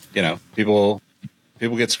you know, people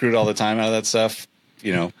get screwed all the time out of that stuff.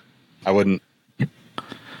 You know, I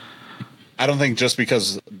don't think just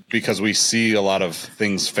because we see a lot of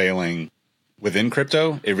things failing within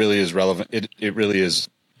crypto, it really is relevant. It really is,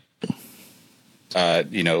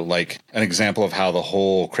 you know, like an example of how the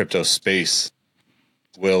whole crypto space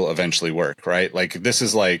will eventually work, right? Like, this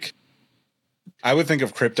is like, I would think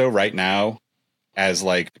of crypto right now as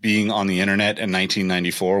like being on the internet in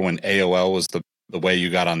 1994 when AOL was the way you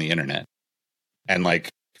got on the internet. And like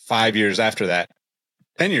 5 years after that,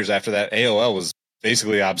 10 years after that, AOL was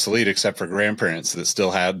basically obsolete except for grandparents that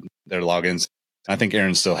still had their logins. I think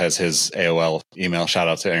Aaron still has his AOL email. Shout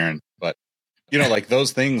out to Aaron. But, you know, like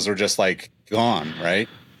those things are just like gone, right?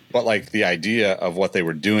 But like the idea of what they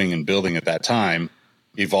were doing and building at that time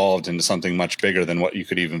evolved into something much bigger than what you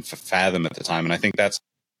could even fathom at the time. And I think that's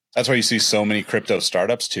why you see so many crypto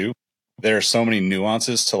startups too. There are so many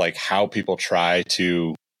nuances to like how people try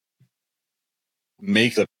to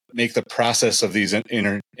make the process of these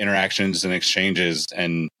interactions and exchanges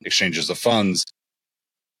of funds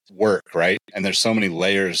work, right? And there's so many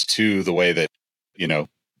layers to the way that, you know,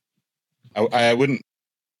 I wouldn't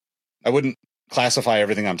classify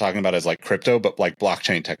everything I'm talking about as like crypto, but like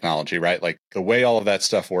blockchain technology, right? Like the way all of that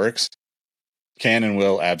stuff works can and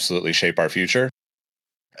will absolutely shape our future.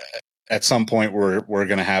 At some point, we're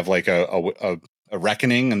going to have like a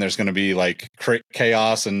reckoning, and there's going to be like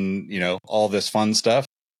chaos and, you know, all this fun stuff.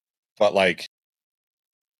 But like,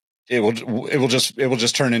 it will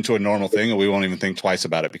just turn into a normal thing, and we won't even think twice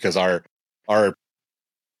about it because our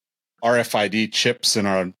RFID chips in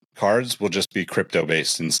our cards will just be crypto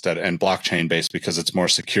based instead and blockchain based because it's more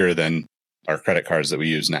secure than our credit cards that we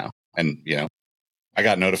use now. And, you know, I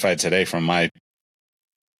got notified today from my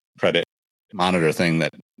credit monitor thing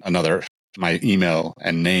that my email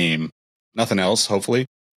and name, nothing else, hopefully,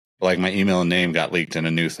 but like my email and name got leaked in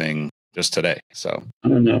a new thing just today. So I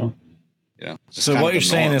don't know. You know, so what you're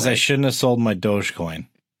saying is I shouldn't have sold my Dogecoin.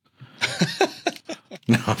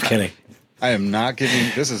 No, I'm kidding. I am not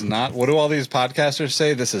giving. This is not. What do all these podcasters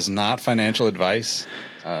say? This is not financial advice.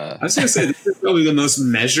 I was going to say this is probably the most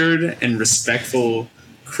measured and respectful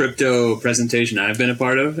crypto presentation I've been a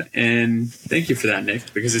part of, and thank you for that,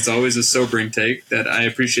 Nick, because it's always a sobering take that I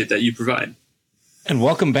appreciate that you provide. And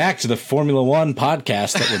welcome back to the Formula One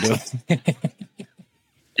podcast that we're doing.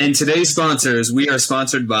 And today's sponsors, we are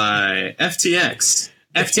sponsored by FTX.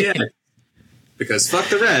 FTX. Because fuck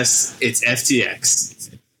the rest, it's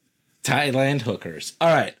FTX. Thailand hookers. All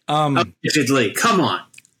right. Allegedly, come on.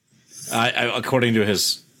 According to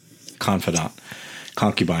his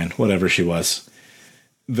concubine, whatever she was,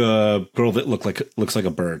 the girl that looks like a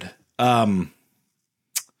bird. Let's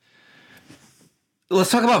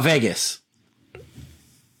talk about Vegas.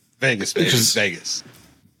 Vegas.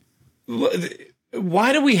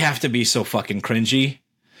 Why do we have to be so fucking cringy?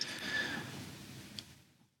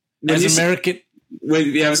 As American. Wait,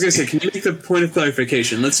 yeah, I was going to say, can you make a point of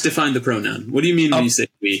clarification? Let's define the pronoun. What do you mean when you say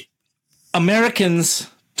we?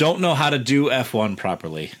 Americans don't know how to do F1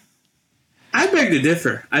 properly. I beg to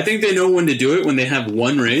differ. I think they know when to do it when they have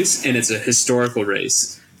one race, and it's a historical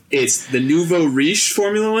race. It's the nouveau riche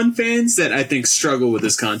Formula One fans that I think struggle with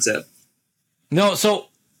this concept. No, so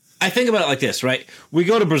I think about it like this, right? We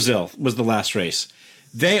go to Brazil, was the last race.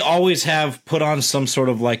 They always have put on some sort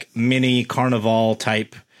of like mini carnival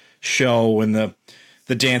type show, and the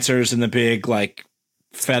dancers and the big like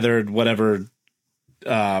feathered whatever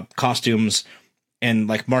costumes and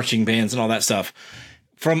like marching bands and all that stuff.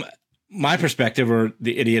 From my perspective, or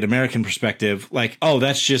the idiot American perspective, like, oh,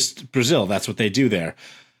 that's just Brazil. That's what they do there.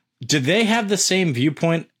 Did they have the same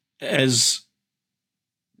viewpoint as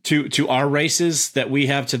to our races that we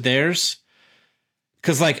have to theirs?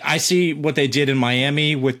 Because like I see what they did in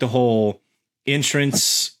Miami with the whole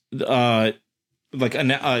entrance, like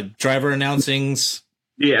driver announcings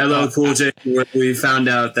The LL Cool J, where we found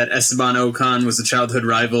out that Esteban Ocon was a childhood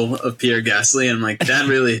rival of Pierre Gasly, and I'm like, that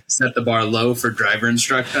really set the bar low for driver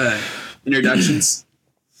introductions.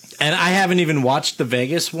 And I haven't even watched the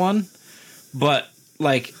Vegas one, but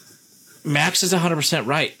like Max is 100%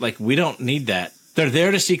 right. Like, we don't need that. They're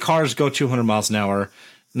there to see cars go 200 miles an hour,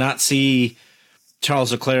 not see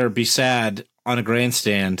Charles Leclerc be sad on a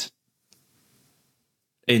grandstand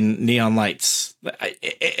in neon lights.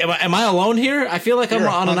 Am I alone here? I feel like I'm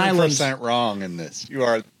on an island. You're 100% wrong in this. You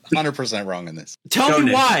are 100% wrong in this. Tell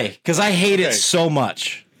me why, because I hate it so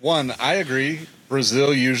much. One, I agree.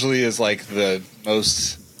 Brazil usually is like the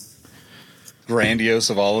most grandiose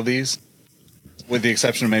of all of these, with the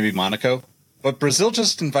exception of maybe Monaco. But Brazil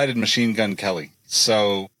just invited Machine Gun Kelly,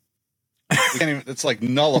 so we can't even, it's like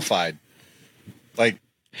nullified. Like,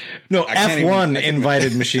 no, F1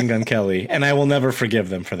 invited Machine Gun Kelly, and I will never forgive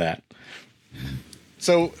them for that.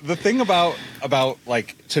 So the thing about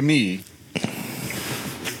like, to me,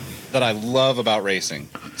 that I love about racing.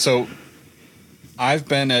 So I've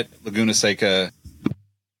been at Laguna Seca.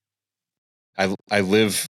 I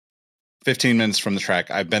live 15 minutes from the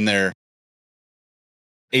track. I've been there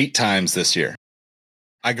 8 times this year.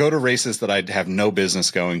 I go to races that I have no business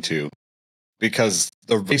going to, because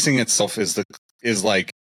the racing itself is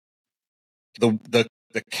like the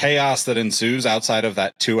chaos that ensues outside of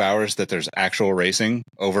that 2 hours that there's actual racing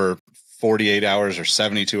over 48 hours or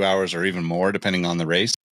 72 hours or even more, depending on the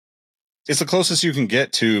race. It's the closest you can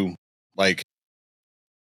get to like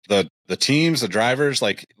the teams, the drivers.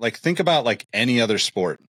 Like think about like any other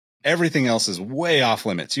sport. Everything else is way off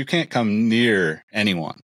limits. You can't come near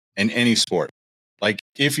anyone in any sport. Like,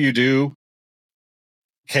 if you do,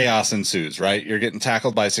 chaos ensues, right? You're getting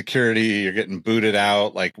tackled by security. You're getting booted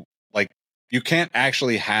out. Like you can't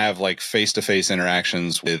actually have like face-to-face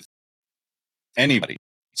interactions with anybody.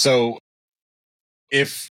 So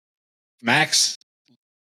if Max,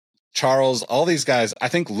 Charles, all these guys, I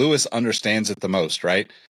think Lewis understands it the most,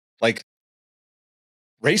 right? Like,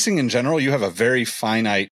 racing in general, you have a very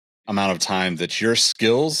finite amount of time that your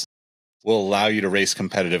skills will allow you to race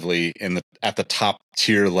competitively at the top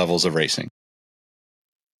tier levels of racing.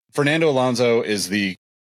 Fernando Alonso is the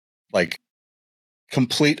like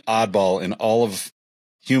complete oddball in all of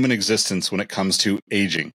human existence when it comes to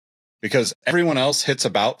aging, because everyone else hits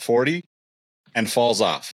about 40 and falls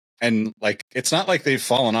off. And like, it's not like they've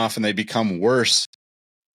fallen off and they become worse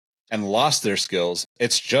and lost their skills.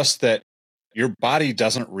 It's just that your body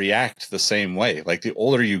doesn't react the same way. Like, the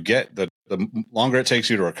older you get, the longer it takes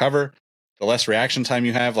you to recover, the less reaction time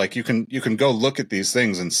you have. Like, you can go look at these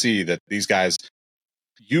things and see that these guys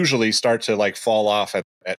usually start to like fall off at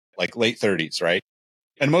like late 30s, right?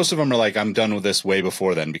 And most of them are like, I'm done with this way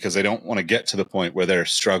before then, because they don't want to get to the point where they're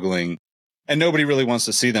struggling, and nobody really wants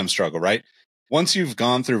to see them struggle, right? Once you've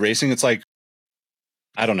gone through racing, it's like,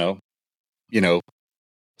 I don't know,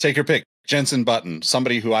 take your pick. Jensen Button,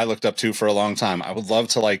 somebody who I looked up to for a long time. I would love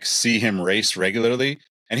to like see him race regularly.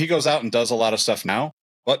 And he goes out and does a lot of stuff now,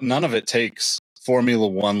 but none of it takes Formula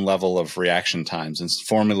One level of reaction times and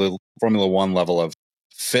Formula One level of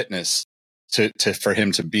fitness for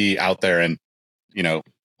him to be out there and,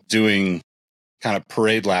 doing kind of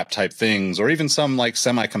parade lap type things, or even some like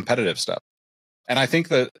semi-competitive stuff. And I think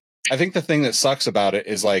the thing that sucks about it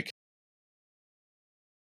is like,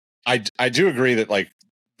 I do agree that like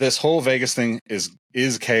this whole Vegas thing is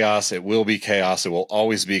chaos. It will be chaos. It will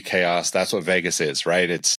always be chaos. That's what Vegas is, right?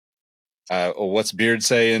 It's what's Beard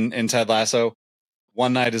say in Ted Lasso?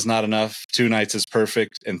 1 night is not enough. 2 nights is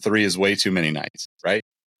perfect. And 3 is way too many nights, right?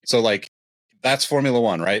 So like, that's Formula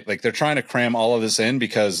One, right? Like, they're trying to cram all of this in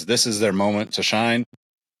because this is their moment to shine.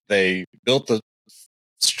 They built the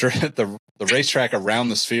racetrack around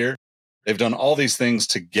the sphere. They've done all these things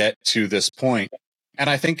to get to this point. And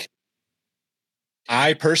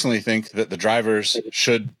I personally think that the drivers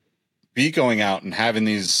should be going out and having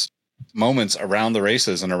these moments around the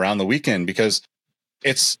races and around the weekend, because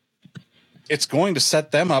it's going to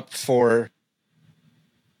set them up for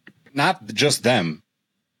not just them.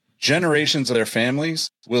 Generations of their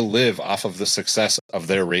families will live off of the success of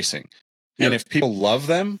their racing. Yep. And if people love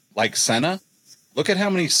them, like Senna, look at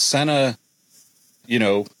how many Senna,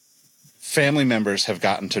 family members have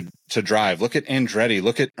gotten to drive. Look at Andretti,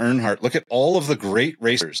 look at Earnhardt, look at all of the great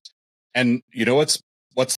racers. And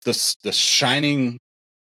what's the shining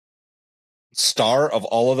star of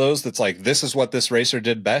all of those that's like, this is what this racer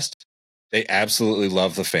did best? They absolutely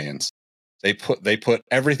love the fans. They put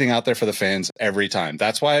everything out there for the fans every time.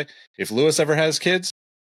 That's why if Lewis ever has kids,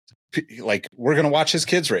 like, we're going to watch his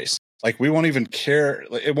kids race. Like, we won't even care.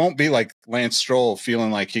 It won't be like Lance Stroll feeling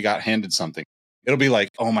like he got handed something. it'll be like,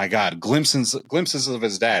 oh my God, glimpses of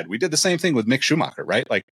his dad. We did the same thing with Mick Schumacher, right?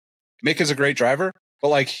 Like Mick is a great driver, but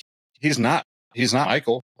like he's not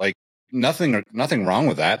Michael. Like nothing wrong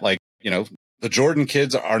with that. Like, the Jordan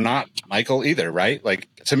kids are not Michael either, right? Like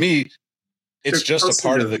to me, it's just a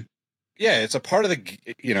part of the, it's a part of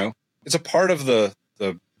the, it's a part of the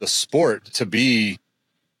sport to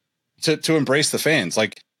embrace the fans.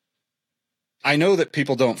 Like, I know that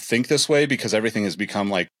people don't think this way because everything has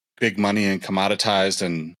become like big money and commoditized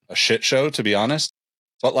and a shit show, to be honest.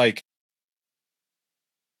 But like,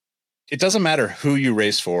 it doesn't matter who you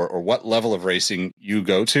race for or what level of racing you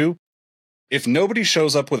go to. If nobody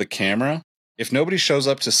shows up with a camera, if nobody shows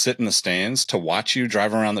up to sit in the stands to watch you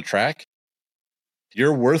drive around the track,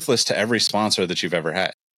 you're worthless to every sponsor that you've ever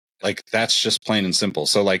had. Like, that's just plain and simple.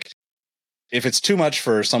 So like, if it's too much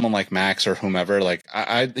for someone like Max or whomever, like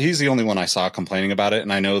he's the only one I saw complaining about it.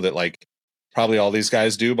 And I know that like probably all these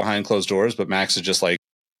guys do behind closed doors, but Max is just like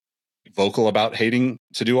vocal about hating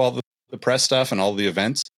to do all the press stuff and all the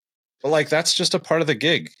events. But like, that's just a part of the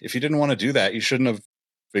gig. If you didn't want to do that, you shouldn't have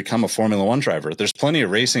become a Formula One driver. There's plenty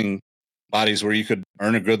of racing bodies where you could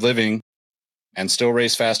earn a good living and still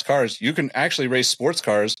race fast cars. You can actually race sports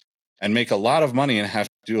cars and make a lot of money and have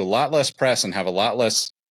to do a lot less press and have a lot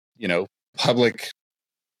less, public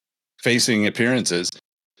facing appearances,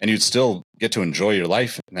 and you'd still get to enjoy your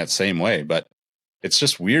life in that same way. But it's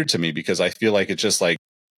just weird to me because I feel like it's just like,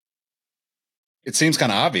 it seems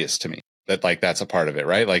kind of obvious to me that like, that's a part of it,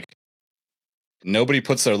 right? Like nobody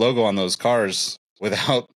puts their logo on those cars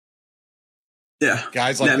without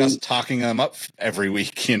guys like us talking them up every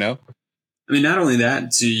week, I mean, not only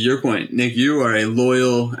that, to your point, Nick, you are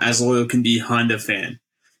as loyal can be Honda fan.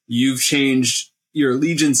 You've changed your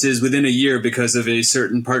allegiances within a year because of a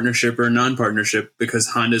certain partnership or non-partnership because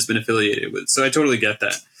Honda's been affiliated with. So I totally get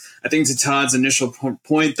that. I think to Todd's initial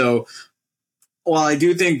point, though, while I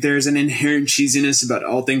do think there's an inherent cheesiness about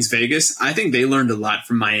all things Vegas, I think they learned a lot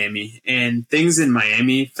from Miami. And things in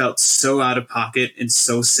Miami felt so out of pocket and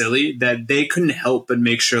so silly that they couldn't help but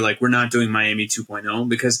make sure, like, we're not doing Miami 2.0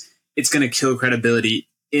 because it's going to kill credibility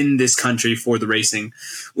in this country for the racing.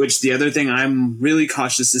 Which the other thing I'm really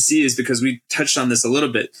cautious to see is because we touched on this a little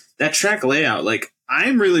bit, that track layout, like,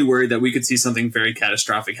 I'm really worried that we could see something very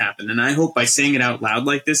catastrophic happen. And I hope by saying it out loud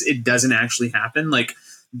like this, it doesn't actually happen. Like,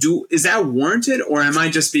 is that warranted, or am I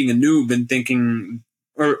just being a noob and thinking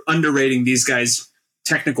or underrating these guys'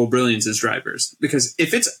 technical brilliance as drivers? Because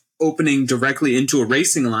if it's opening directly into a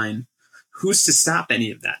racing line, who's to stop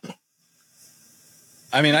any of that?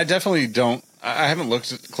 I mean, I definitely don't. I haven't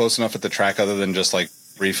looked close enough at the track other than just like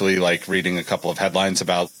briefly like reading a couple of headlines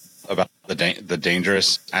about the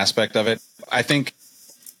dangerous aspect of it. I think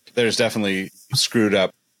there's definitely screwed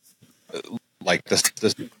up, like this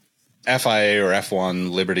FIA or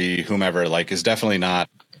F1, Liberty, whomever, like, is definitely not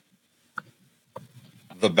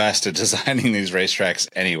the best at designing these racetracks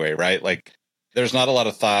anyway, right? Like, there's not a lot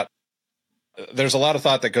of thought. There's a lot of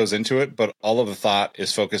thought that goes into it, but all of the thought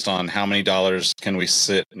is focused on how many dollars can we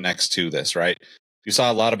sit next to this, right? You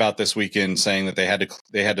saw a lot about this weekend saying that they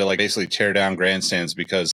had to like basically tear down grandstands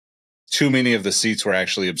because too many of the seats were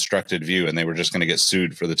actually obstructed view and they were just going to get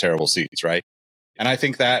sued for the terrible seats, right? And I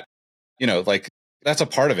think that, like, that's a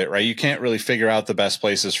part of it, right? You can't really figure out the best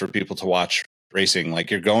places for people to watch racing.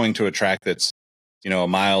 Like, you're going to a track that's, a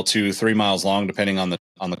mile, 2-3 miles long, depending on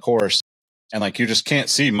the course. And like, you just can't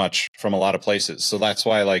see much from a lot of places. So that's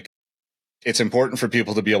why, like, it's important for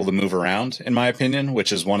people to be able to move around, in my opinion,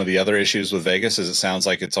 which is one of the other issues with Vegas is it sounds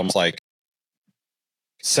like it's almost like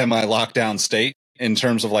semi-lockdown state in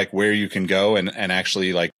terms of like where you can go and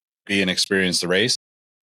actually like be and experience the race.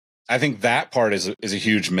 I think that part is a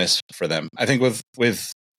huge miss for them. I think with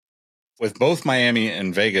both Miami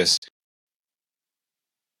and Vegas,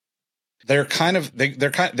 they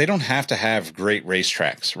don't have to have great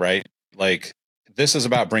racetracks, right? Like, this is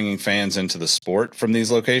about bringing fans into the sport from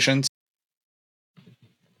these locations.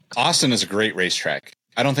 Austin is a great racetrack.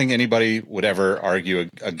 I don't think anybody would ever argue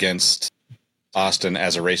against Austin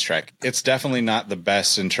as a racetrack. It's definitely not the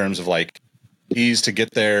best in terms of like ease to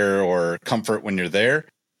get there or comfort when you're there.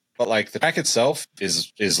 But like, the track itself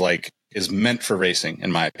is meant for racing,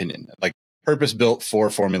 in my opinion, like purpose built for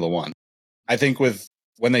Formula One. I think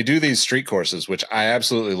when they do these street courses, which I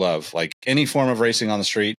absolutely love, like any form of racing on the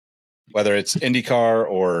street, whether it's IndyCar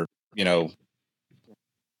or,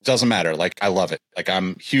 doesn't matter. Like, I love it. Like,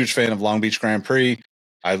 I'm a huge fan of Long Beach Grand Prix.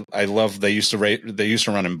 I love, they used to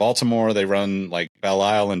run in Baltimore. They run like Belle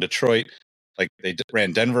Isle in Detroit. Like, they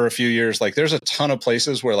ran Denver a few years. Like, there's a ton of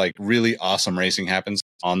places where like really awesome racing happens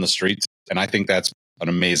on the streets. And I think that's an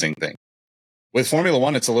amazing thing. With Formula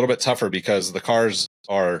One, it's a little bit tougher because the cars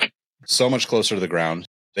are so much closer to the ground.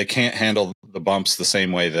 They can't handle the bumps the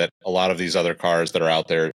same way that a lot of these other cars that are out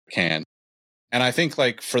there can. And I think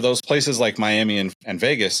like for those places like Miami and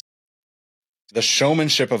Vegas, the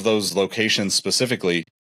showmanship of those locations specifically,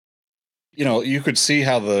 you know, you could see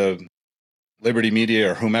how the Liberty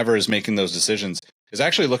Media or whomever is making those decisions is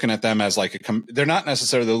actually looking at them as like they're not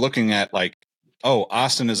necessarily looking at like, oh,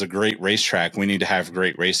 Austin is a great racetrack, we need to have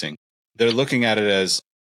great racing. They're looking at it as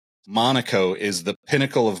Monaco is the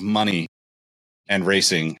pinnacle of money and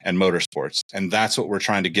racing and motorsports. And that's what we're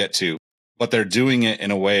trying to get to. But they're doing it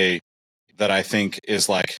in a way that I think is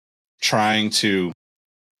like trying to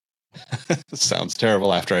this sounds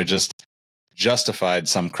terrible after I just justified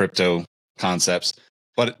some crypto concepts,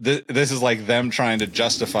 but this is like them trying to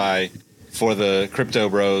justify for the crypto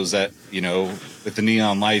bros that, you know, with the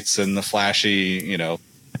neon lights and the flashy, you know,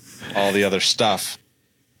 all the other stuff.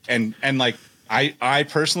 And like, I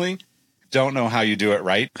personally don't know how you do it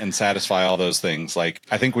right and satisfy all those things. Like,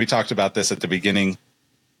 I think we talked about this at the beginning.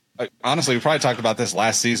 Honestly, we probably talked about this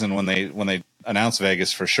last season when they announced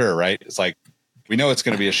Vegas for sure, right? It's like, we know it's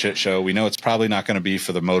going to be a shit show. We know it's probably not going to be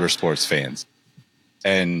for the motorsports fans.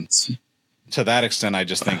 And to that extent, I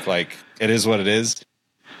just think like it is what it is.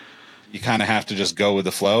 You kind of have to just go with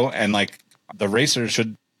the flow. And like the racers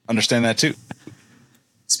should understand that too.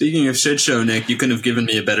 Speaking of shit show, Nick, you couldn't have given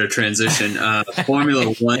me a better transition.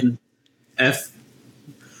 Formula One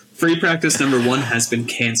free practice number 1 has been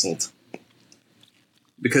canceled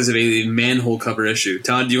because of a manhole cover issue.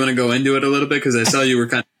 Todd, do you want to go into it a little bit? Because I saw you were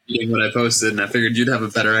kind of reading what I posted, and I figured you'd have a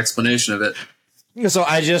better explanation of it. So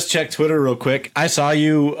I just checked Twitter real quick. I saw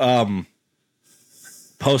you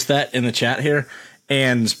post that in the chat here,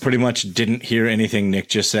 and pretty much didn't hear anything Nick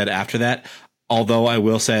just said after that. Although I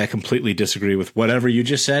will say I completely disagree with whatever you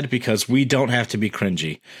just said, because we don't have to be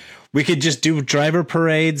cringy. We could just do driver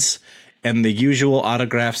parades and the usual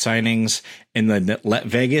autograph signings, and then let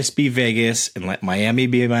Vegas be Vegas and let Miami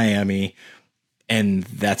be Miami. And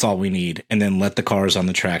that's all we need. And then let the cars on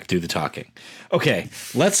the track do the talking. Okay,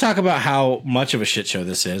 let's talk about how much of a shit show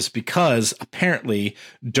this is, because apparently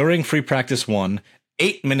during free practice 1,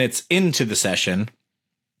 8 minutes into the session,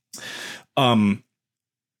 Carlos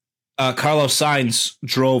Sainz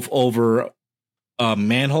drove over a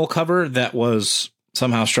manhole cover that was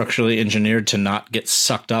somehow structurally engineered to not get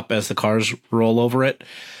sucked up as the cars roll over it,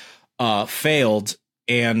 failed,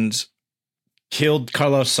 and killed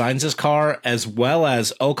Carlos Sainz's car as well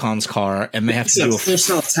as Ocon's car, and they have to do a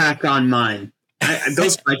personal attack on mine.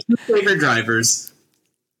 Those are my 2 favorite drivers.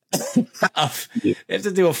 They have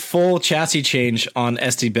to do a full chassis change on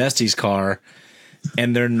Esty Bestie's car,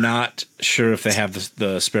 and they're not sure if they have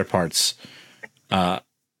the spare parts.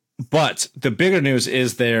 But the bigger news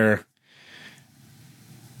is if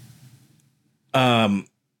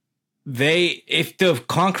the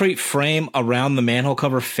concrete frame around the manhole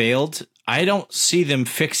cover failed, I don't see them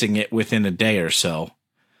fixing it within a day or so.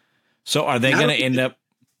 So are they going to end up?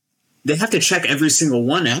 They have to check every single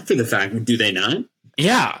one after the fact, do they not?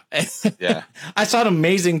 Yeah. Yeah. I saw an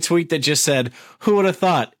amazing tweet that just said, who would have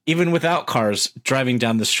thought, even without cars, driving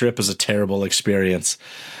down the strip is a terrible experience.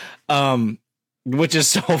 Which is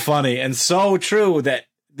so funny and so true, that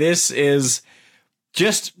this is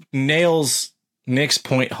just nails Nick's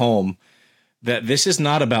point home, that this is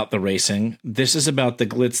not about the racing. This is about the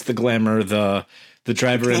glitz, the glamour, the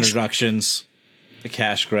driver introductions, the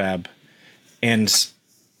cash grab. And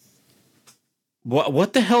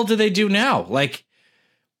what the hell do they do now? Like,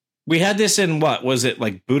 we had this in, what was it,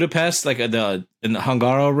 like Budapest, like in the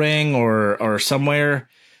Hungaroring or somewhere.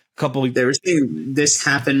 They were saying this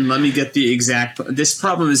happened. Let me get the exact. This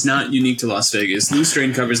problem is not unique to Las Vegas. Loose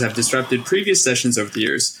drain covers have disrupted previous sessions over the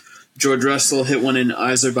years. George Russell hit one in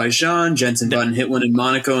Azerbaijan, Jenson Button hit one in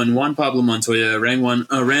Monaco, and Juan Pablo Montoya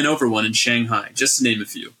ran over one in Shanghai, just to name a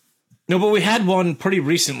few. No, but we had one pretty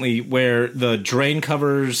recently where the drain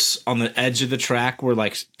covers on the edge of the track were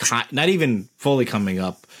like not even fully coming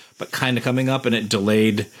up, but kind of coming up, and it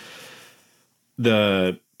delayed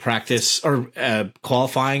the practice or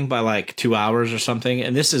qualifying by like 2 hours or something.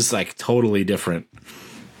 And this is like totally different.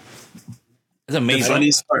 It's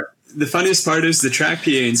amazing. The funniest part is the track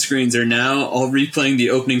PA and screens are now all replaying the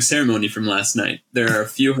opening ceremony from last night. There are a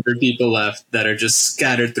few hundred people left that are just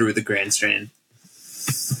scattered through the grandstand.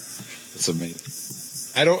 It's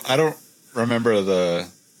amazing. I don't remember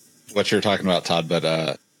what you're talking about, Todd,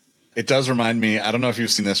 but it does remind me. I don't know if you've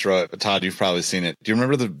seen this, Todd. You've probably seen it. Do you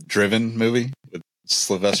remember the Driven movie with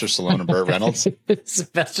Sylvester Stallone and Burt Reynolds?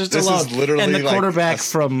 Sylvester Stallone is literally and the quarterback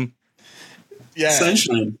from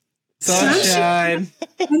Sunshine.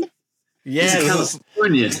 Yeah,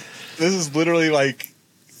 California. This is literally like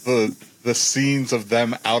the the scenes of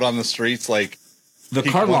them out on the streets, like the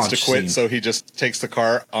car wants launch to quit, scene. so he just takes the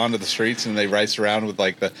car onto the streets and they race around with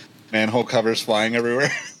like the manhole covers flying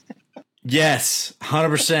everywhere. Yes,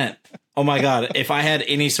 100%. Oh my God. If I had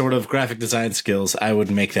any sort of graphic design skills, I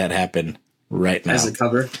would make that happen right now. As a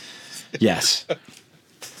cover? Yes.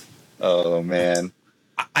 Oh, man.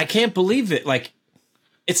 I can't believe it. Like,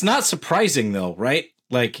 it's not surprising though, right?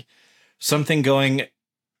 Like something going,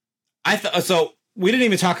 so we didn't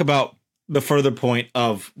even talk about the further point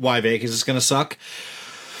of why Vegas is going to suck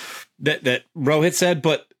that Rohit said,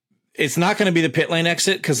 but it's not going to be the pit lane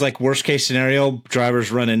exit because, like, worst case scenario,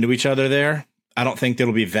 drivers run into each other there. I don't think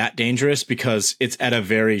that'll be that dangerous because it's at a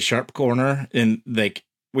very sharp corner. And like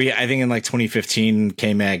I think in like 2015,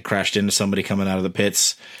 K-Mag crashed into somebody coming out of the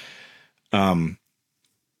pits. But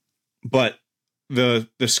the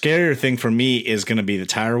scarier thing for me is going to be the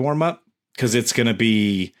tire warm up because it's going to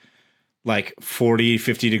be like 40,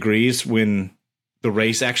 50 degrees when the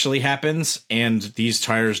race actually happens, and these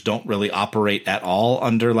tires don't really operate at all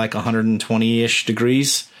under like 120-ish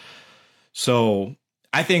degrees. So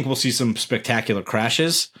I think we'll see some spectacular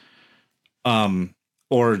crashes.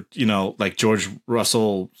 Or, like George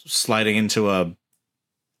Russell sliding into a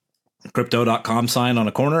crypto.com sign on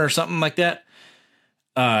a corner or something like that.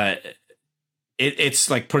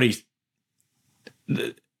 It's like pretty.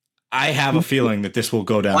 I have a feeling that this will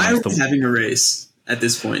go down. Why are we having a race at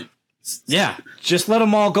this point? Yeah, just let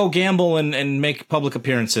them all go gamble and make public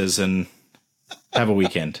appearances and have a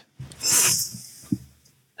weekend.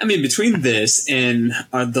 I mean, between this and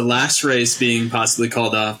the last race being possibly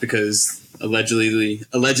called off because allegedly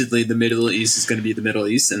the Middle East is going to be the Middle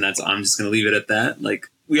East, and I'm just going to leave it at that. Like,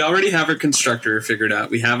 we already have our constructor figured out.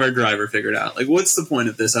 We have our driver figured out. Like, what's the point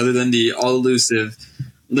of this other than the all-elusive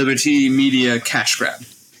Liberty Media cash grab?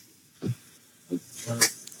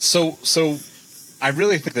 So I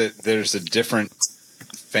really think that there's a different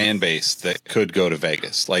fan base that could go to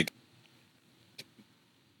Vegas. Like,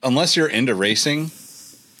 unless you're into racing,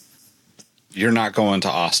 you're not going to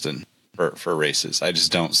Austin for races. I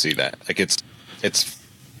just don't see that. Like, it's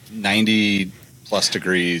 90 plus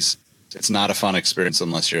degrees. It's not a fun experience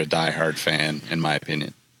unless you're a diehard fan, in my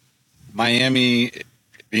opinion. Miami,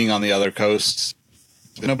 being on the other coast,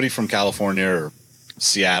 nobody from California or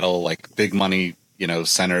Seattle, like big money,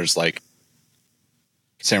 centers like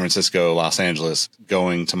San Francisco, Los Angeles,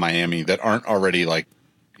 going to Miami that aren't already like,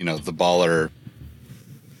 the baller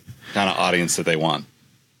kind of audience that they want.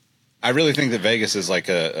 I really think that Vegas is like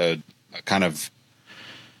a kind of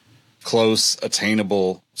close,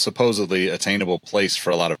 attainable, supposedly attainable place for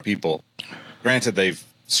a lot of people. Granted, they've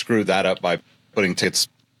screwed that up by putting tickets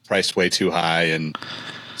priced way too high and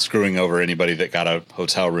screwing over anybody that got a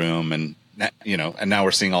hotel room, and and now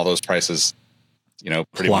we're seeing all those prices,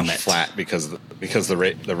 pretty much flat because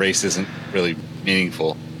the race isn't really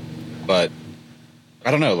meaningful. But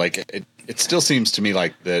I don't know, like it still seems to me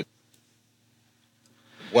like that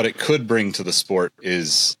what it could bring to the sport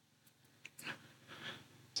is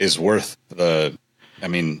worth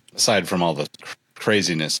aside from all the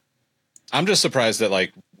craziness. I'm just surprised that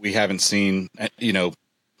like we haven't seen, and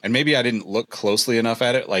maybe I didn't look closely enough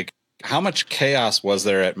at it. Like, how much chaos was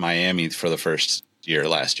there at Miami for the first year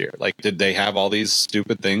last year? Like, did they have all these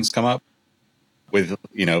stupid things come up with,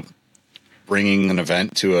 bringing an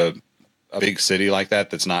event to a big city like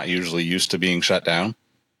that's not usually used to being shut down?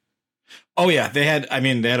 Oh yeah, they had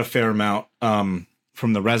a fair amount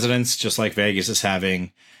from the residents, just like Vegas is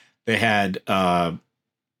having. They had the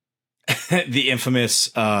infamous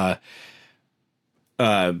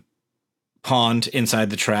pond inside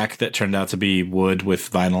the track that turned out to be wood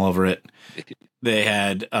with vinyl over it. They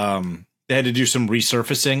had to do some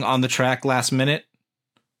resurfacing on the track last minute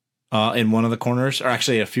in one of the corners, or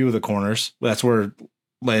actually a few of the corners. That's where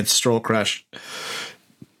Lance Stroll crashed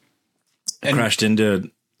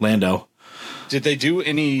into Lando. Did they do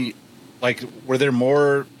any, like, were there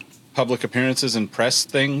more public appearances and press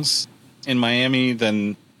things in Miami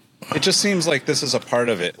than, it just seems like this is a part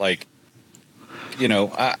of it. Like,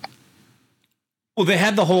 well, they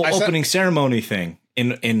had the whole opening ceremony thing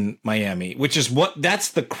in Miami, which is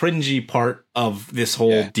that's the cringy part of this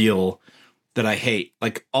whole deal that I hate.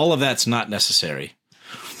 Like, all of that's not necessary.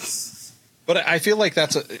 But I feel like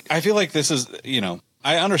this is,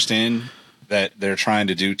 I understand that they're trying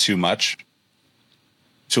to do too much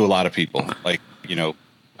to a lot of people. Like,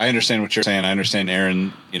 I understand what you're saying. I understand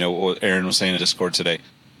Aaron, what Aaron was saying in Discord today.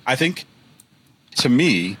 I think, to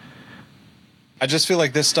me, I just feel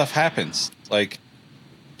like this stuff happens. Like,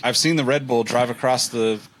 I've seen the Red Bull drive across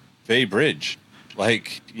the Bay Bridge,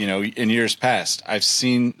 like, in years past. We've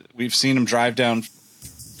seen them drive down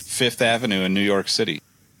Fifth Avenue in New York City.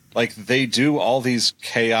 like they do all these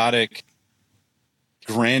chaotic,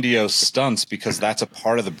 grandiose stunts because that's a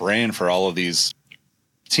part of the brand for all of these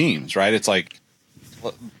teams, right? It's like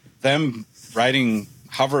them riding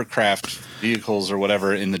hovercraft vehicles or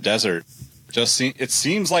whatever in the desert. It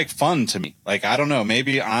seems like fun to me. Like, I don't know,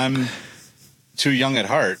 maybe I'm too young at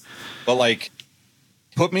heart, but like,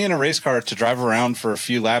 put me in a race car to drive around for a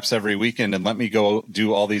few laps every weekend and let me go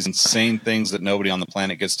do all these insane things that nobody on the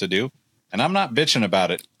planet gets to do. And I'm not bitching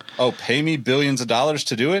about it. Oh, pay me billions of dollars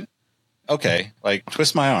to do it? Okay, like,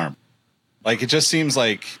 twist my arm. Like, it just seems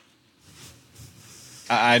like,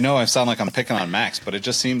 I know I sound like I'm picking on Max, but it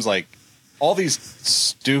just seems like all these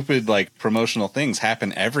stupid, like, promotional things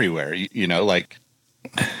happen everywhere. You know, like,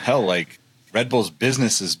 hell, like, Red Bull's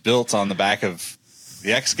business is built on the back of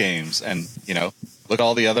the X Games, and, you know, look at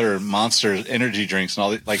all the other Monster energy drinks and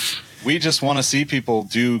all the, like, we just want to see people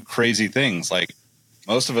do crazy things. Like,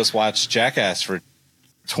 most of us watched Jackass for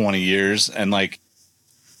 20 years, and like,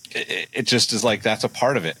 it just is like, that's a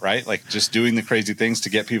part of it, right? Like, just doing the crazy things to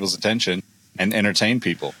get people's attention and entertain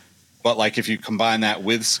people. But like, if you combine that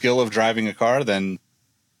with skill of driving a car, then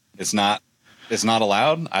it's not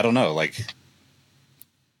allowed. I don't know. Like,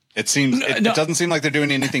 it doesn't seem like they're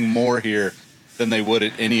doing anything more here than they would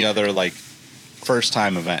at any other, like, first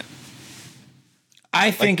time event.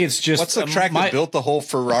 I think it's just, what's the track that built the whole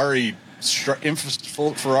Ferrari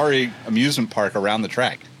amusement park around the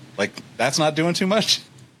track? Like, that's not doing too much.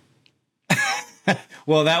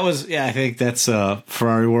 Well, that was, I think that's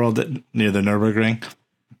Ferrari World near the Nürburgring.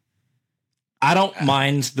 I don't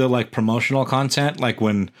mind the, like, promotional content, like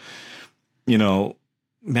when, you know,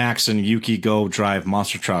 Max and Yuki go drive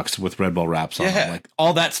monster trucks with Red Bull wraps on them. Like,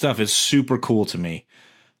 all that stuff is super cool to me.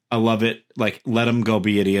 I love it. Like, let them go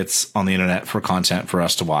be idiots on the internet for content for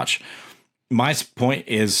us to watch. My point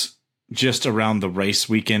is just around the race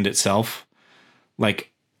weekend itself. Like,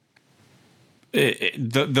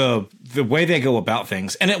 the way they go about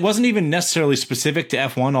things, and it wasn't even necessarily specific to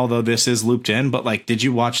F1, although this is looped in. But like, did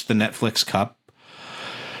you watch the Netflix Cup?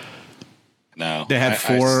 No, they had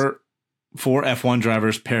four F1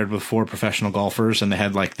 drivers paired with 4 professional golfers, and they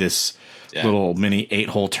had like this little mini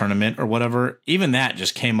 8-hole tournament or whatever. Even that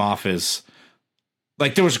just came off as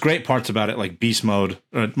like, there was great parts about it. Like Beast Mode,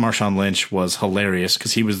 Marshawn Lynch was hilarious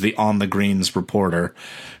because he was the on the greens reporter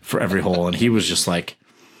for every hole, and he was just like,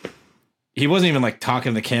 he wasn't even like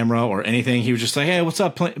talking to the camera or anything. He was just like, "Hey, what's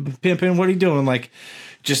up, Pimpin? What are you doing?" Like,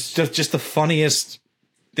 just the funniest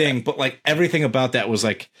thing. But like, everything about that was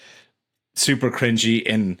like super cringy,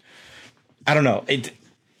 and I don't know.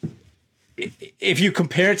 If you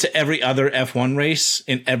compare it to every other F1 race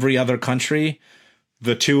in every other country,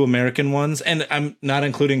 the 2 American ones, and I'm not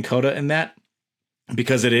including COTA in that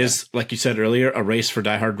because it is, like you said earlier, a race for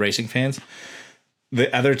diehard racing fans.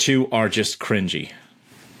 The other 2 are just cringy.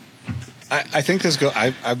 I think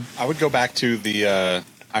I would go back to the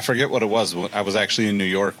I forget what it was. I was actually in New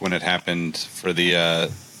York when it happened for the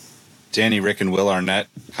Danny, Rick, and Will Arnett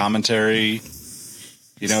commentary.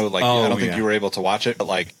 You know, like, I don't think you were able to watch it, but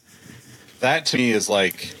like, that to me is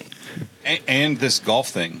like, and this golf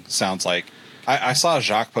thing sounds like, I saw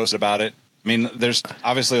Jacques post about it. I mean, there's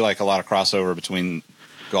obviously like a lot of crossover between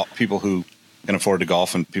people who can afford to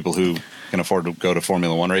golf and people who can afford to go to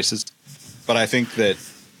Formula One races. But I think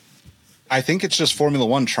it's just Formula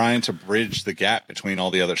One trying to bridge the gap between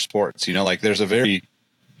all the other sports. You know, like, there's a very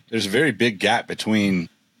big gap between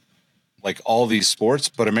like all these sports,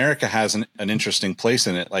 but America has an interesting place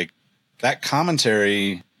in it. Like, that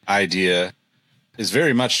commentary idea is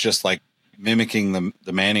very much just like mimicking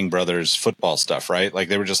the Manning brothers football stuff, right? Like,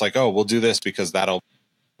 they were just like, oh, we'll do this because that'll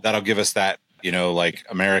give us that, you know, like,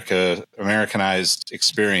 Americanized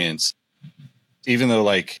experience, even though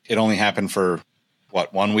like it only happened for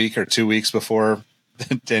 1 week or 2 weeks before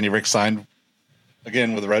Danny Rick signed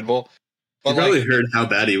again with Red Bull. But he probably heard how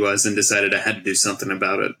bad he was and decided I had to do something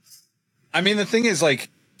about it. I mean, the thing is, like,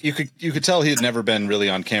 you could tell he had never been really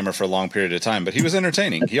on camera for a long period of time, but he was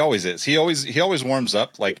entertaining. He always is. He always warms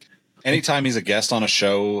up. Like, anytime he's a guest on a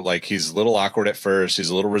show, like, he's a little awkward at first, he's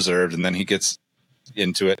a little reserved, and then he gets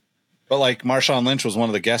into it. But like, Marshawn Lynch was one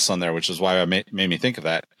of the guests on there, which is why made me think of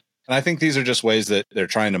that. And I think these are just ways that they're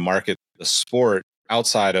trying to market the sport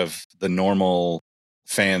outside of the normal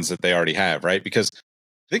fans that they already have, right? Because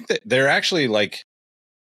I think that they're actually like,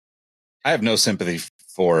 I have no sympathy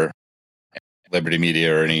for Liberty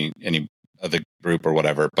Media or any other group or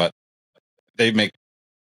whatever, but they make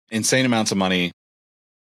insane amounts of money.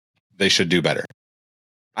 They should do better.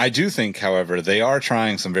 I do think, however, they are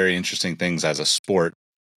trying some very interesting things as a sport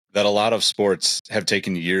that a lot of sports have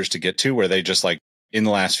taken years to get to, where they just, like, in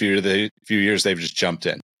the last few years, they've just jumped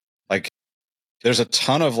in. Like, there's a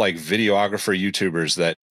ton of like videographer YouTubers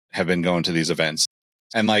that have been going to these events,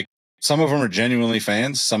 and like some of them are genuinely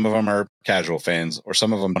fans, some of them are casual fans, or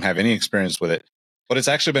some of them don't have any experience with it. But it's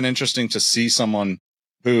actually been interesting to see someone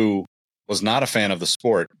who was not a fan of the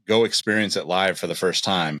sport go experience it live for the first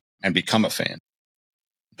time and become a fan.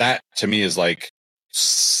 That to me is like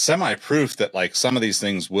semi proof that like some of these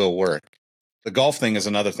things will work. The golf thing is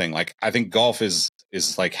another thing. Like, I think golf is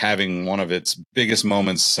like having one of its biggest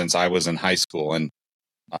moments since I was in high school. And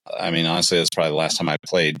I mean, honestly, that's probably the last time I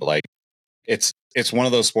played, but like it's one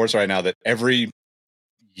of those sports right now that every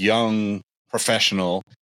young professional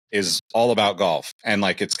is all about golf. And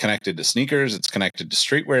like, it's connected to sneakers. It's connected to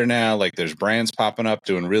streetwear now. Like, there's brands popping up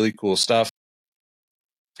doing really cool stuff.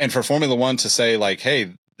 And for Formula One to say like,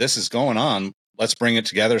 hey, this is going on, let's bring it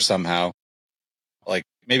together somehow. Like,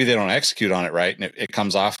 maybe they don't execute on it right, and it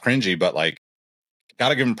comes off cringy, but like,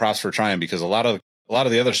 gotta give them props for trying, because a lot of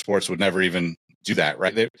the other sports would never even do that,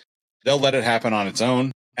 right? They'll let it happen on its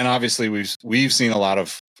own. And obviously we've seen a lot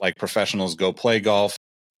of like professionals go play golf,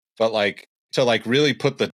 but like to like really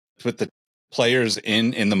put the players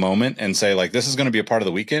in the moment and say like, this is going to be a part of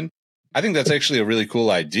the weekend. I think that's actually a really cool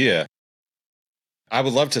idea. I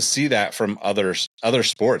would love to see that from other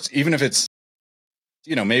sports, even if it's,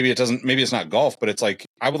 you know, maybe it's not golf, but it's like,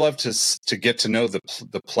 I would love to get to know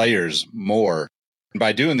the players more. And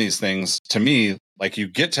by doing these things, to me, like, you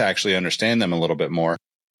get to actually understand them a little bit more.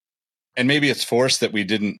 And maybe it's forced that we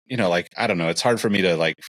didn't, you know, like, I don't know. It's hard for me to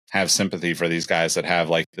like have sympathy for these guys that have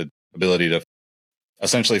like the ability to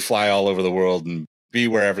essentially fly all over the world and be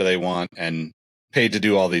wherever they want and paid to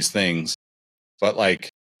do all these things. But like,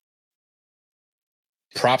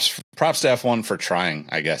 props to F1 for trying,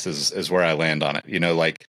 I guess, is where I land on it. You know,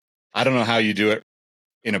 like, I don't know how you do it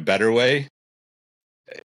in a better way.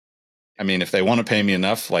 I mean, if they want to pay me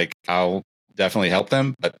enough, like, I'll definitely help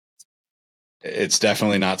them, but it's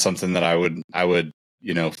definitely not something that I would,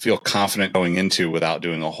 you know, feel confident going into without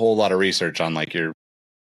doing a whole lot of research on like your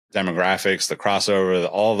demographics, the crossover,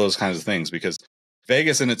 all those kinds of things, because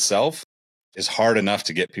Vegas in itself is hard enough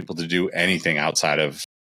to get people to do anything outside of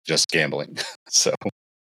just gambling. So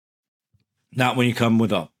not when you come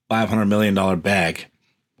with a $500 million bag.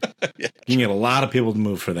 Yeah. You can get a lot of people to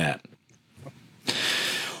move for that.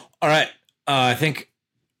 All right. I think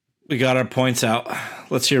we got our points out.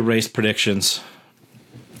 Let's hear race predictions.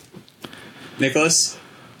 Nicholas?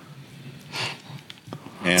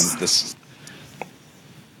 Man, this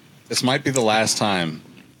might be the last time.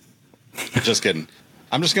 Just kidding.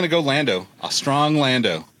 I'm just going to go Lando. A strong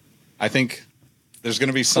Lando. I think there's going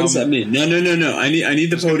to be some. What does that mean? No. I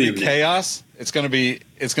need the podium. Chaos. It's going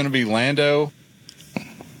to be Lando,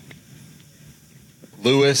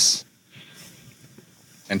 Lewis,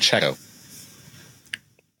 and Checo.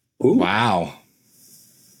 Ooh. Wow.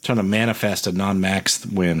 Trying to manifest a non-max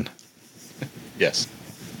win. Yes.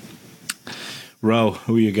 Ro,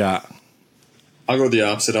 who you got? I'll go the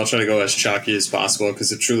opposite. I'll try to go as chalky as possible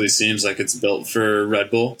because it truly seems like it's built for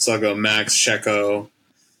Red Bull. So I'll go Max, Checo. I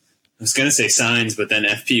was going to say Sainz, but then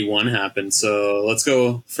FP1 happened. So let's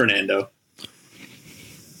go Fernando.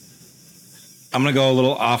 I'm going to go a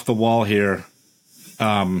little off the wall here.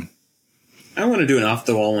 I want to do an off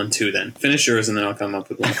the wall one too. Then finish yours, and then I'll come up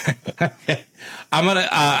with one. I'm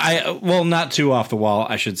gonna. Not too off the wall,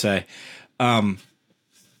 I should say.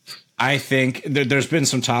 I think there's been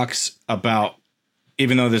some talks about,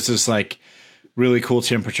 even though this is like really cool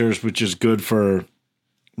temperatures, which is good for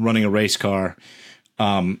running a race car.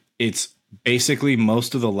 It's basically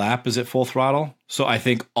most of the lap is at full throttle. So I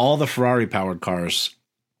think all the Ferrari powered cars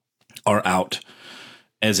are out,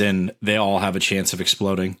 as in they all have a chance of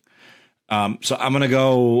exploding. So I'm going to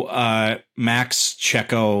go Max,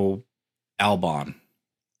 Checo, Albon,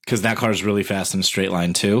 because that car is really fast in a straight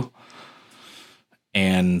line too.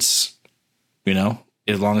 And, you know,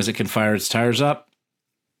 as long as it can fire its tires up,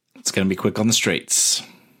 it's going to be quick on the straights.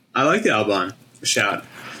 I like the Albon shout.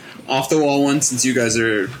 Off the wall one, since you guys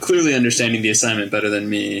are clearly understanding the assignment better than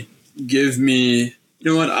me, give me,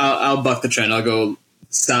 you know what, I'll buck the trend. I'll go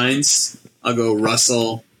Sainz, I'll go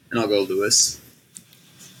Russell, and I'll go Lewis.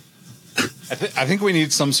 I think we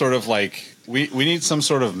need some sort of like we need some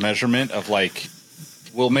sort of measurement of like,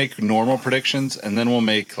 we'll make normal predictions and then we'll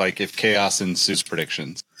make like if chaos ensues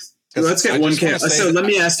predictions. Let's get one chaos. So let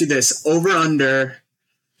me ask you this: over under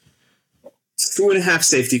 2.5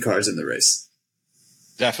 safety cars in the race.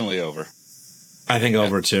 Definitely over. I think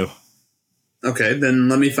over too. Okay, then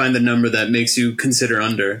let me find the number that makes you consider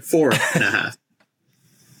under 4.5.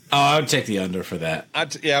 Oh, I would take the under for that. I'm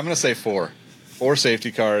going to say 4. 4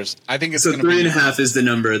 safety cars. I think it's so 3.5 is the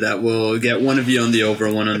number that will get one of you on the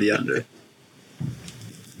over, one on the under.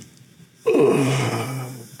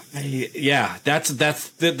 Yeah, that's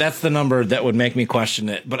the number that would make me question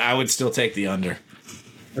it, but I would still take the under.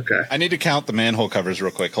 Okay. I need to count the manhole covers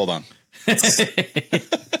real quick. Hold on.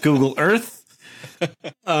 Google Earth.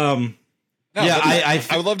 No, Yeah,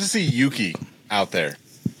 I would love to see Yuki out there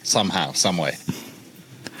somehow, some way.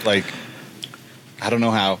 Like, I don't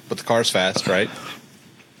know how, but the car's fast, right?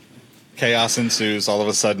 Chaos ensues. All of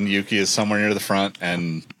a sudden, Yuki is somewhere near the front,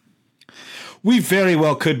 and we very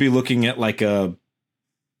well could be looking at like a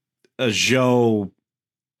Joe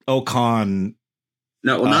Ocon.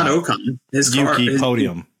 No, well, not Ocon. His car, Yuki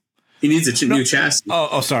podium. He needs a new chassis.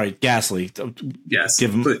 Oh, sorry, Gasly. Yes.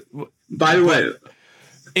 Give him. But, by the way,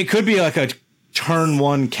 it could be like a turn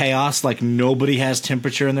one chaos, like nobody has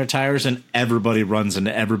temperature in their tires and everybody runs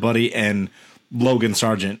into everybody, and Logan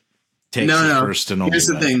Sargent takes it first and only. Here's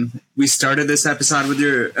the thing: we started this episode with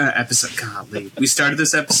your we started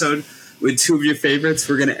this episode with two of your favorites.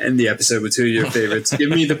 We're gonna end the episode with two of your favorites. Give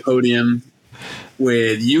me the podium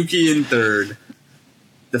with Yuki in third,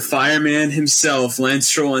 the fireman himself, Lance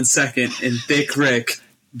Stroll in second, and Thick Rick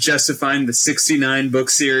justifying the 69 book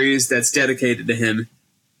series that's dedicated to him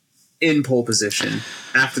in pole position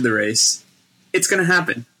after the race. It's going to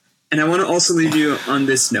happen. And I want to also leave you on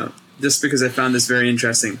this note, just because I found this very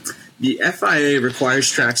interesting. The FIA requires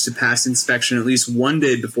tracks to pass inspection at least one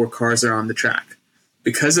day before cars are on the track.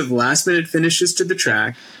 Because of last-minute finishes to the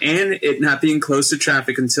track and it not being close to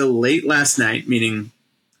traffic until late last night, meaning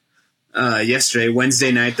yesterday,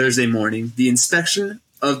 Wednesday night, Thursday morning, the inspection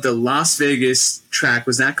of the Las Vegas track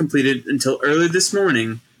was not completed until early this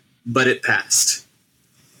morning, but it passed.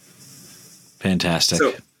 Fantastic.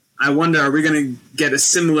 So I wonder, are we going to get a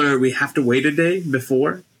similar, we have to wait a day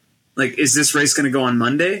before? Like, is this race going to go on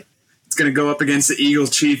Monday? It's going to go up against the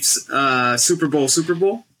Eagles-Chiefs Super Bowl?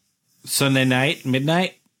 Sunday night,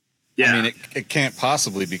 midnight? Yeah. I mean, it can't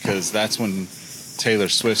possibly, because that's when Taylor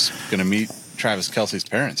Swift's going to meet Travis Kelce's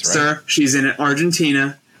parents, right? Sir, she's in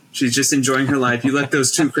Argentina. She's just enjoying her life. You let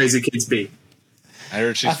those two crazy kids be. I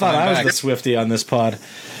heard she's I thought I was back. the Swiftie on this pod.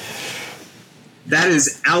 That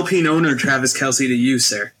is Alpine owner Travis Kelce to you,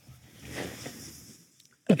 sir.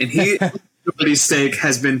 And nobody's stake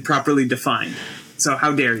has been properly defined. So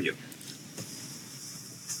how dare you?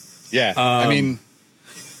 Yeah, I mean,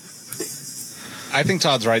 I think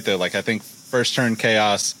Todd's right, though. Like, I think first turn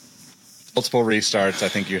chaos, multiple restarts. I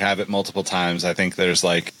think you have it multiple times. I think there's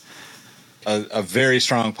like a very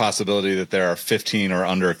strong possibility that there are 15 or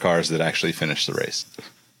under cars that actually finish the race.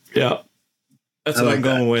 Yeah. That's what I'm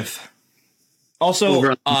going with.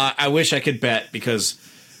 Also, I wish I could bet, because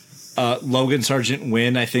Logan Sargent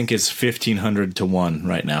win, I think, is 1,500 to 1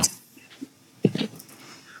 right now.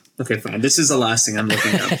 Okay, fine. This is the last thing I'm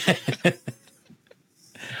looking at.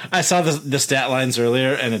 I saw the stat lines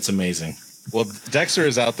earlier, and it's amazing. Well, Dexter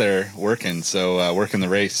is out there working, working the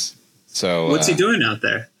race. So what's he doing out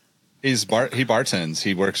there? He bartends.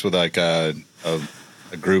 He works with like a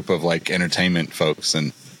group of like entertainment folks,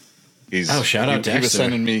 and shout out Dexter.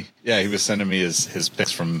 He was sending me his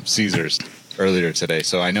picks from Caesars earlier today.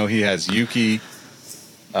 So I know he has Yuki,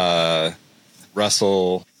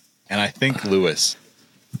 Russell, and I think Lewis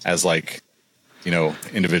as like,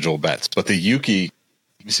 individual bets. But the Yuki,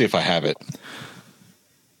 let me see if I have it.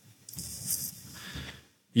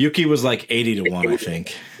 Yuki was like 80 to 1, I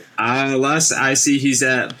think. Last I see, he's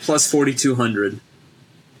at plus 4,200.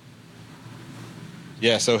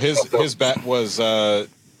 Yeah, so his bet was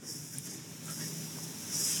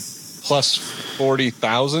plus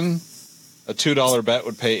 40,000. A $2 bet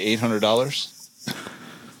would pay $800.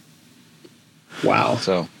 Wow.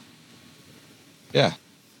 So, yeah.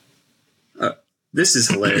 This is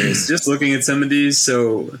hilarious. Just looking at some of these.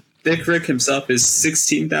 So, Thick Rick himself is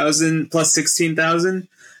 16,000 plus 16,000.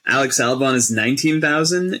 Alex Albon is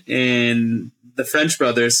 19,000, and the French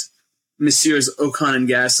brothers, Messieurs Ocon and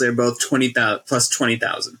Gasly, are both 20,000 plus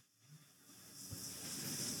 20,000.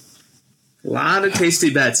 A lot of tasty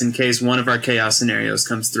bets in case one of our chaos scenarios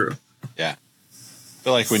comes through. Yeah, I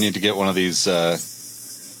feel like we need to get one of these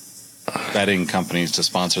betting companies to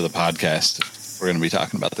sponsor the podcast. We're going to be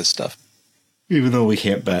talking about this stuff, even though we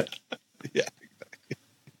can't bet. Yeah, exactly.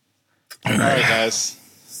 All right, guys.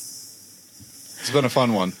 It's been a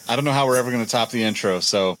fun one. I don't know how we're ever going to top the intro,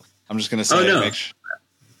 so I'm just going to say, make sure.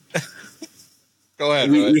 Go ahead.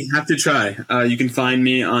 We have to try. You can find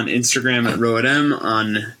me on Instagram at RoadM,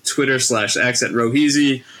 on Twitter /X at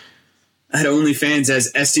Roheezy, at OnlyFans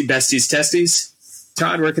as Esty Besties Testies.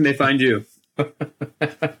 Todd, where can they find you?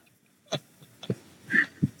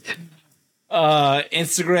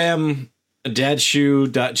 Instagram,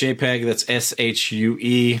 dadshoe.jpg. That's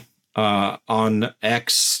SHUE. On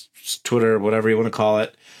X, Twitter, whatever you want to call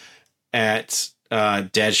it, at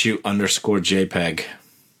dadshoot_JPEG.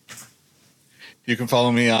 You can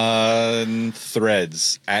follow me on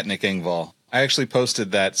Threads at Nick Engvall. I actually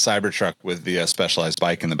posted that Cybertruck with the Specialized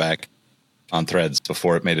bike in the back on Threads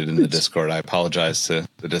before it made it into the Discord. I apologize to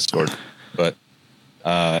the Discord, but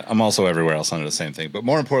I'm also everywhere else under the same thing. But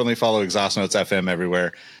more importantly, follow Exhaust Notes FM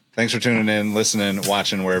everywhere. Thanks for tuning in, listening,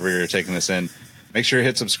 watching, wherever you're taking this in. Make sure you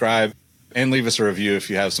hit subscribe and leave us a review if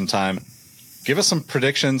you have some time. Give us some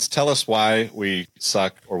predictions. Tell us why we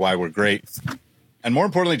suck or why we're great. And more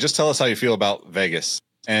importantly, just tell us how you feel about Vegas.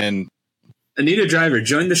 And Anita Driver,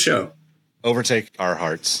 join the show. Overtake our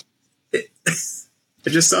hearts. I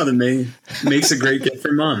just saw the name. Makes a great gift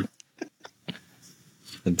for mom.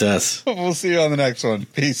 It does. We'll see you on the next one.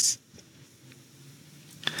 Peace.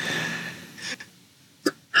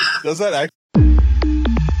 Does that actually